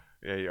 Yeah.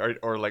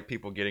 Or like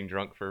people getting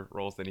drunk for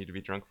roles they need to be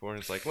drunk for.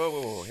 It's like,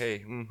 whoa,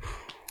 hey,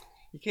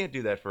 you can't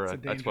do that for a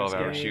dangerous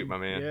 12-hour game. shoot, my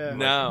man. Yeah.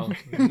 No.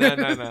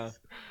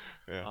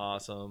 Yeah.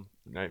 Awesome.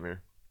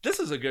 Nightmare.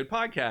 This is a good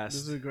podcast.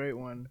 This is a great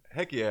one.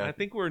 Heck yeah. I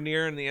think we're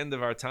nearing the end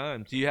of our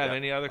time. Do you have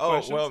any other Oh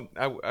questions?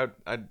 well,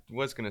 I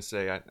was gonna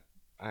say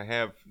I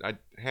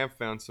have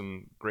found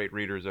some great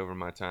readers over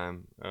my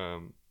time.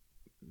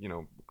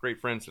 Great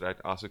friends that I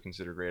also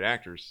consider great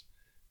actors.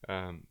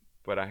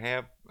 But I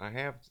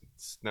have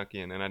snuck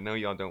in, and I know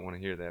y'all don't want to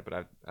hear that, but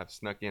I've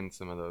snuck in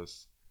some of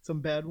those.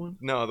 Some bad ones.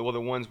 No,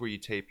 the ones where you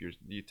tape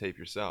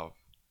yourself.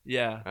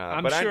 Yeah,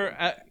 I'm but sure.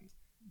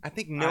 I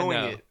think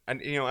knowing know. it,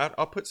 and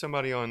I'll put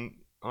somebody on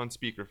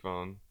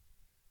speakerphone,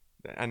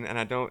 and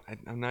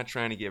I'm not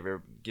trying to give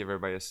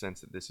everybody a sense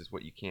that this is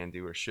what you can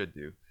do or should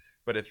do,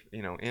 but if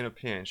in a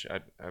pinch,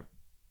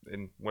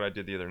 and what I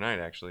did the other night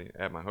actually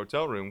at my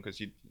hotel room,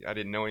 because I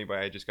didn't know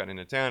anybody, I just got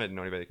into town, I didn't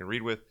know anybody I can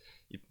read with.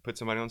 You put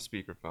somebody on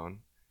speakerphone,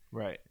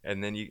 Right.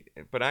 and then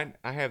but I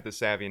have the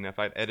savvy enough.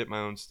 I edit my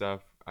own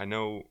stuff. I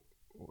know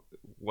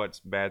what's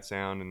bad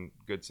sound and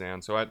good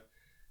sound. So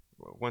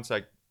once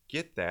I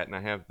get that and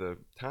I have the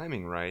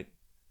timing right,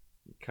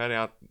 cut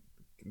out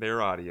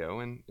their audio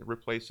and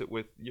replace it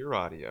with your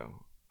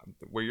audio,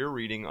 where you're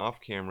reading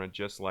off camera,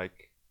 just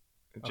like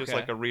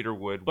a reader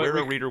would, But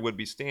a reader would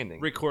be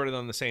standing. Recorded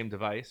on the same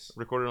device.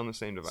 Recorded on the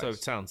same device. So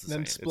it sounds the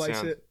Then same.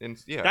 splice it.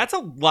 Yeah. That's a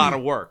lot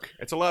of work.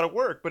 It's a lot of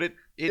work, but it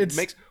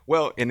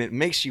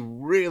makes you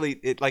really,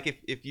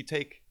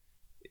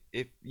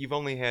 if you've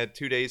only had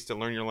 2 days to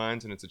learn your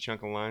lines and it's a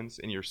chunk of lines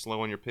and you're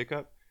slow on your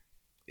pickup,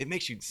 it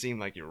makes you seem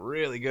like you're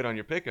really good on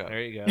your pickup.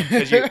 There you go.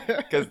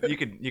 Because you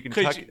can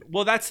tuck it.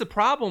 Well, that's the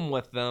problem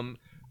with them.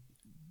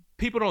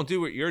 People don't do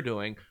what you're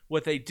doing.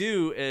 What they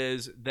do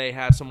is they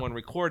have someone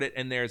record it,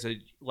 and there's a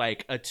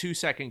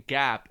 2-second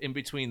gap in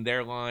between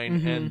their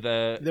line and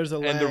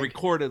the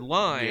recorded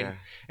line, Yeah.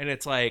 and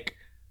it's like,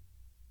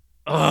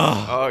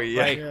 oh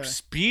yeah,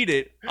 speed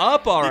it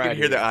up already. You can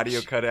hear the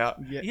audio cut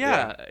out.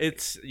 No.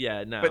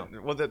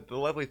 But the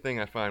lovely thing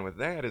I find with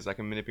that is I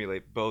can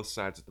manipulate both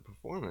sides of the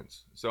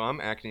performance. So I'm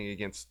acting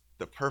against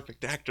the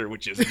perfect actor,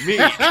 which is me.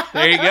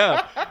 There you go.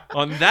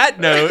 On that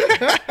note,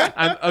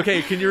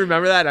 okay. Can you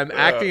remember that? I'm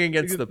acting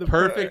against the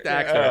perfect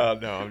actor.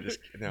 No, I'm just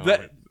no.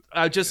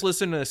 I just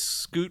listened to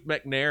Scoot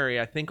McNairy,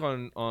 I think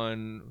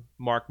on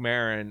Mark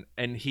Maron,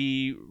 and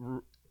he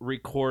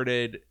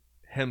recorded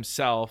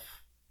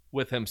himself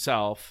with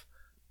himself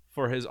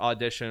for his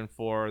audition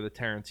for the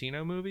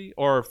Tarantino movie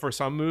or for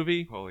some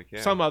movie, Holy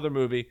cow. some other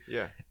movie.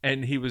 Yeah.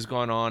 And he was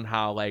going on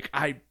how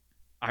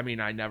I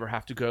mean, I never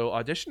have to go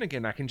audition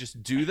again. I can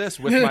just do this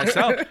with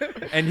myself.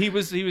 And he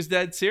was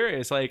dead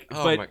serious.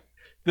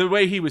 The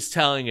way he was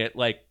telling it,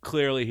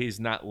 clearly he's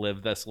not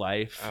lived this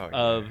life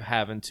of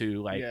having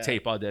to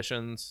tape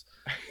auditions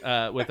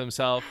with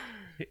himself.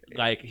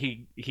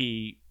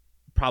 He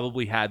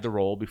probably had the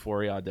role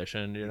before he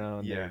auditioned,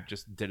 and they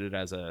just did it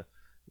as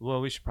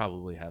we should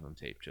probably have him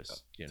tape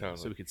just, totally.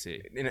 so we could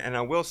see. And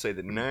I will say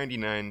that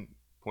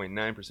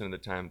 99.9% of the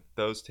time,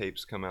 those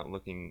tapes come out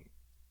looking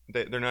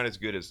they're not as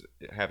good as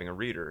having a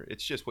reader.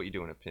 It's just what you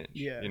do in a pinch.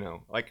 Yeah. You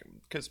know, like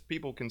because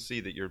people can see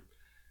that you're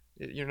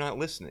not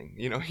listening.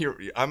 You know,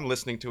 I'm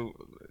listening to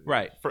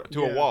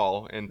a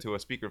wall and to a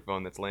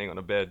speakerphone that's laying on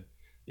a bed.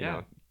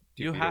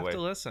 You have to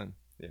listen.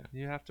 Yeah,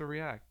 you have to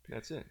react.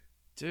 That's it.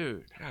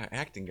 Dude,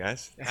 acting,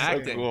 guys.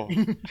 Acting. So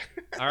cool.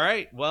 All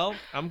right. Well,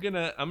 I'm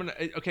gonna.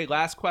 Okay.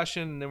 Last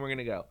question, and then we're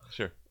gonna go.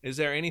 Sure. Is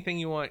there anything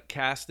you want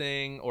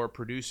casting or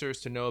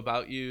producers to know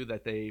about you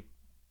that they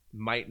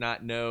might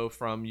not know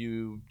from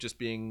you just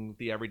being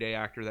the everyday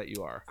actor that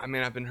you are? I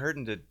mean, I've been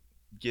hurting to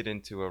get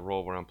into a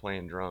role where I'm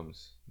playing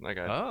drums. Like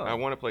I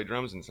want to play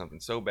drums in something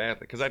so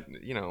badly because I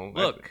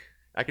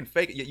can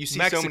fake it. You see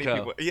Mexico. So many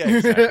people. Yeah,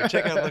 exactly.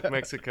 Check out Look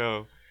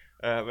Mexico.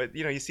 But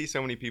you see so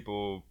many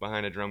people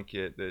behind a drum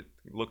kit that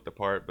look the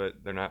part,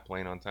 but they're not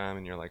playing on time,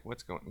 and you're like,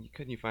 "What's going on?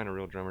 Couldn't you find a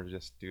real drummer to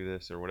just do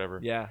this or whatever?"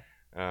 Yeah.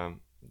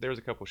 There was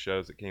a couple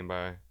shows that came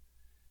by,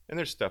 and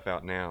there's stuff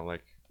out now.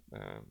 Like,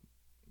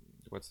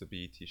 what's the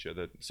BET show?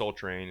 The Soul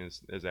Train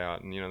is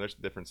out, and there's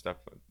different stuff.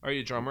 Are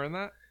you a drummer in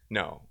that?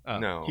 No,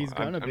 no. He's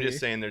gonna be. I'm just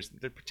saying there's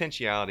the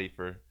potentiality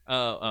for.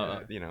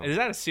 Is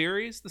that a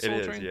series? The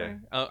Soul Train yeah.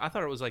 thing? Oh, I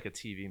thought it was like a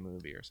TV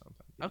movie or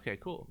something. Okay,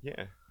 cool.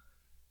 Yeah.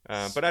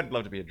 But I'd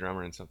love to be a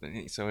drummer in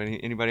something. So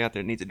anybody out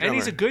there needs a drummer. And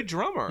he's a good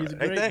drummer. He's a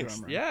great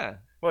drummer. Yeah.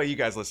 Well, you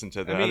guys listen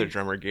to the other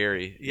drummer,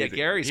 Gary. Yeah,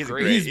 Gary's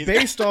great. He's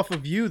based off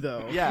of you,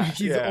 though. Yeah.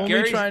 He's only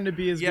Gary's trying to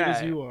be as good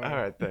as you are. All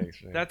right,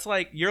 thanks, man. That's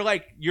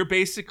you're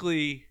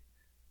basically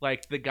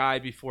like the guy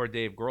before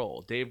Dave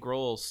Grohl. Dave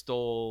Grohl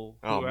stole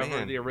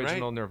the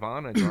original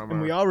Nirvana drummer.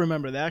 And we all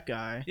remember that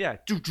guy. Yeah.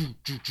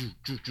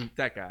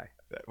 That guy.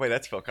 Wait,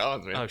 that's Phil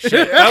Collins, man. Oh shit!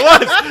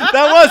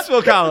 that was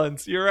Phil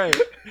Collins. You're right.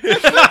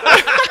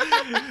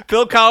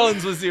 Phil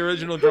Collins was the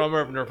original drummer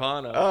of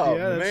Nirvana. Oh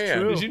yeah, that's man,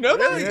 true. Did you know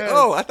that? Yeah.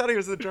 Oh, I thought he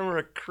was the drummer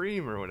of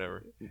Cream or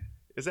whatever.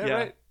 Is that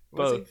right?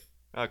 Was Both.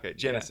 he? Okay,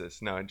 Genesis.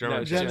 Yeah. No,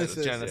 drummer.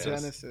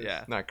 Genesis.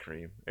 Yeah, not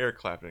Cream. Eric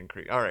Clapton and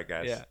Cream. All right,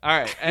 guys. Yeah. All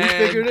right. We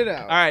figured it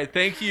out. All right.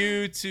 Thank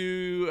you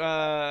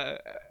to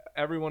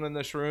everyone in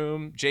this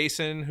room.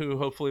 Jason, who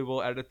hopefully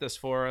will edit this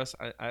for us.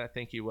 I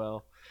think he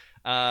will.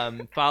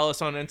 Follow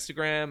us on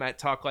Instagram at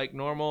Talk Like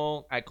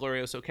Normal, at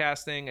Glorioso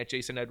Casting, at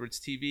Jason Edwards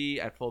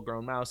TV, at Full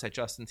Grown Mouse, at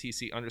Justin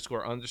TC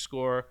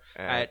 __,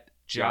 at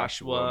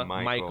Joshua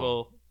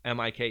Michael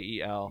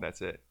Mikel.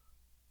 That's it.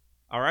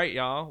 All right,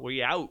 y'all.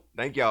 We out.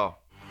 Thank y'all.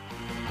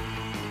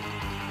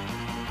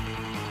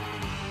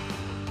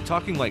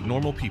 Talking Like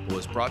Normal People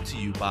is brought to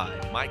you by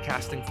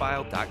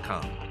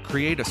mycastingfile.com.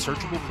 Create a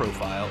searchable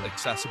profile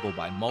accessible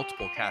by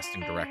multiple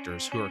casting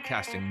directors who are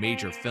casting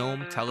major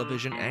film,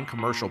 television, and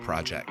commercial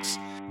projects.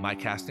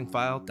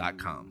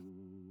 mycastingfile.com.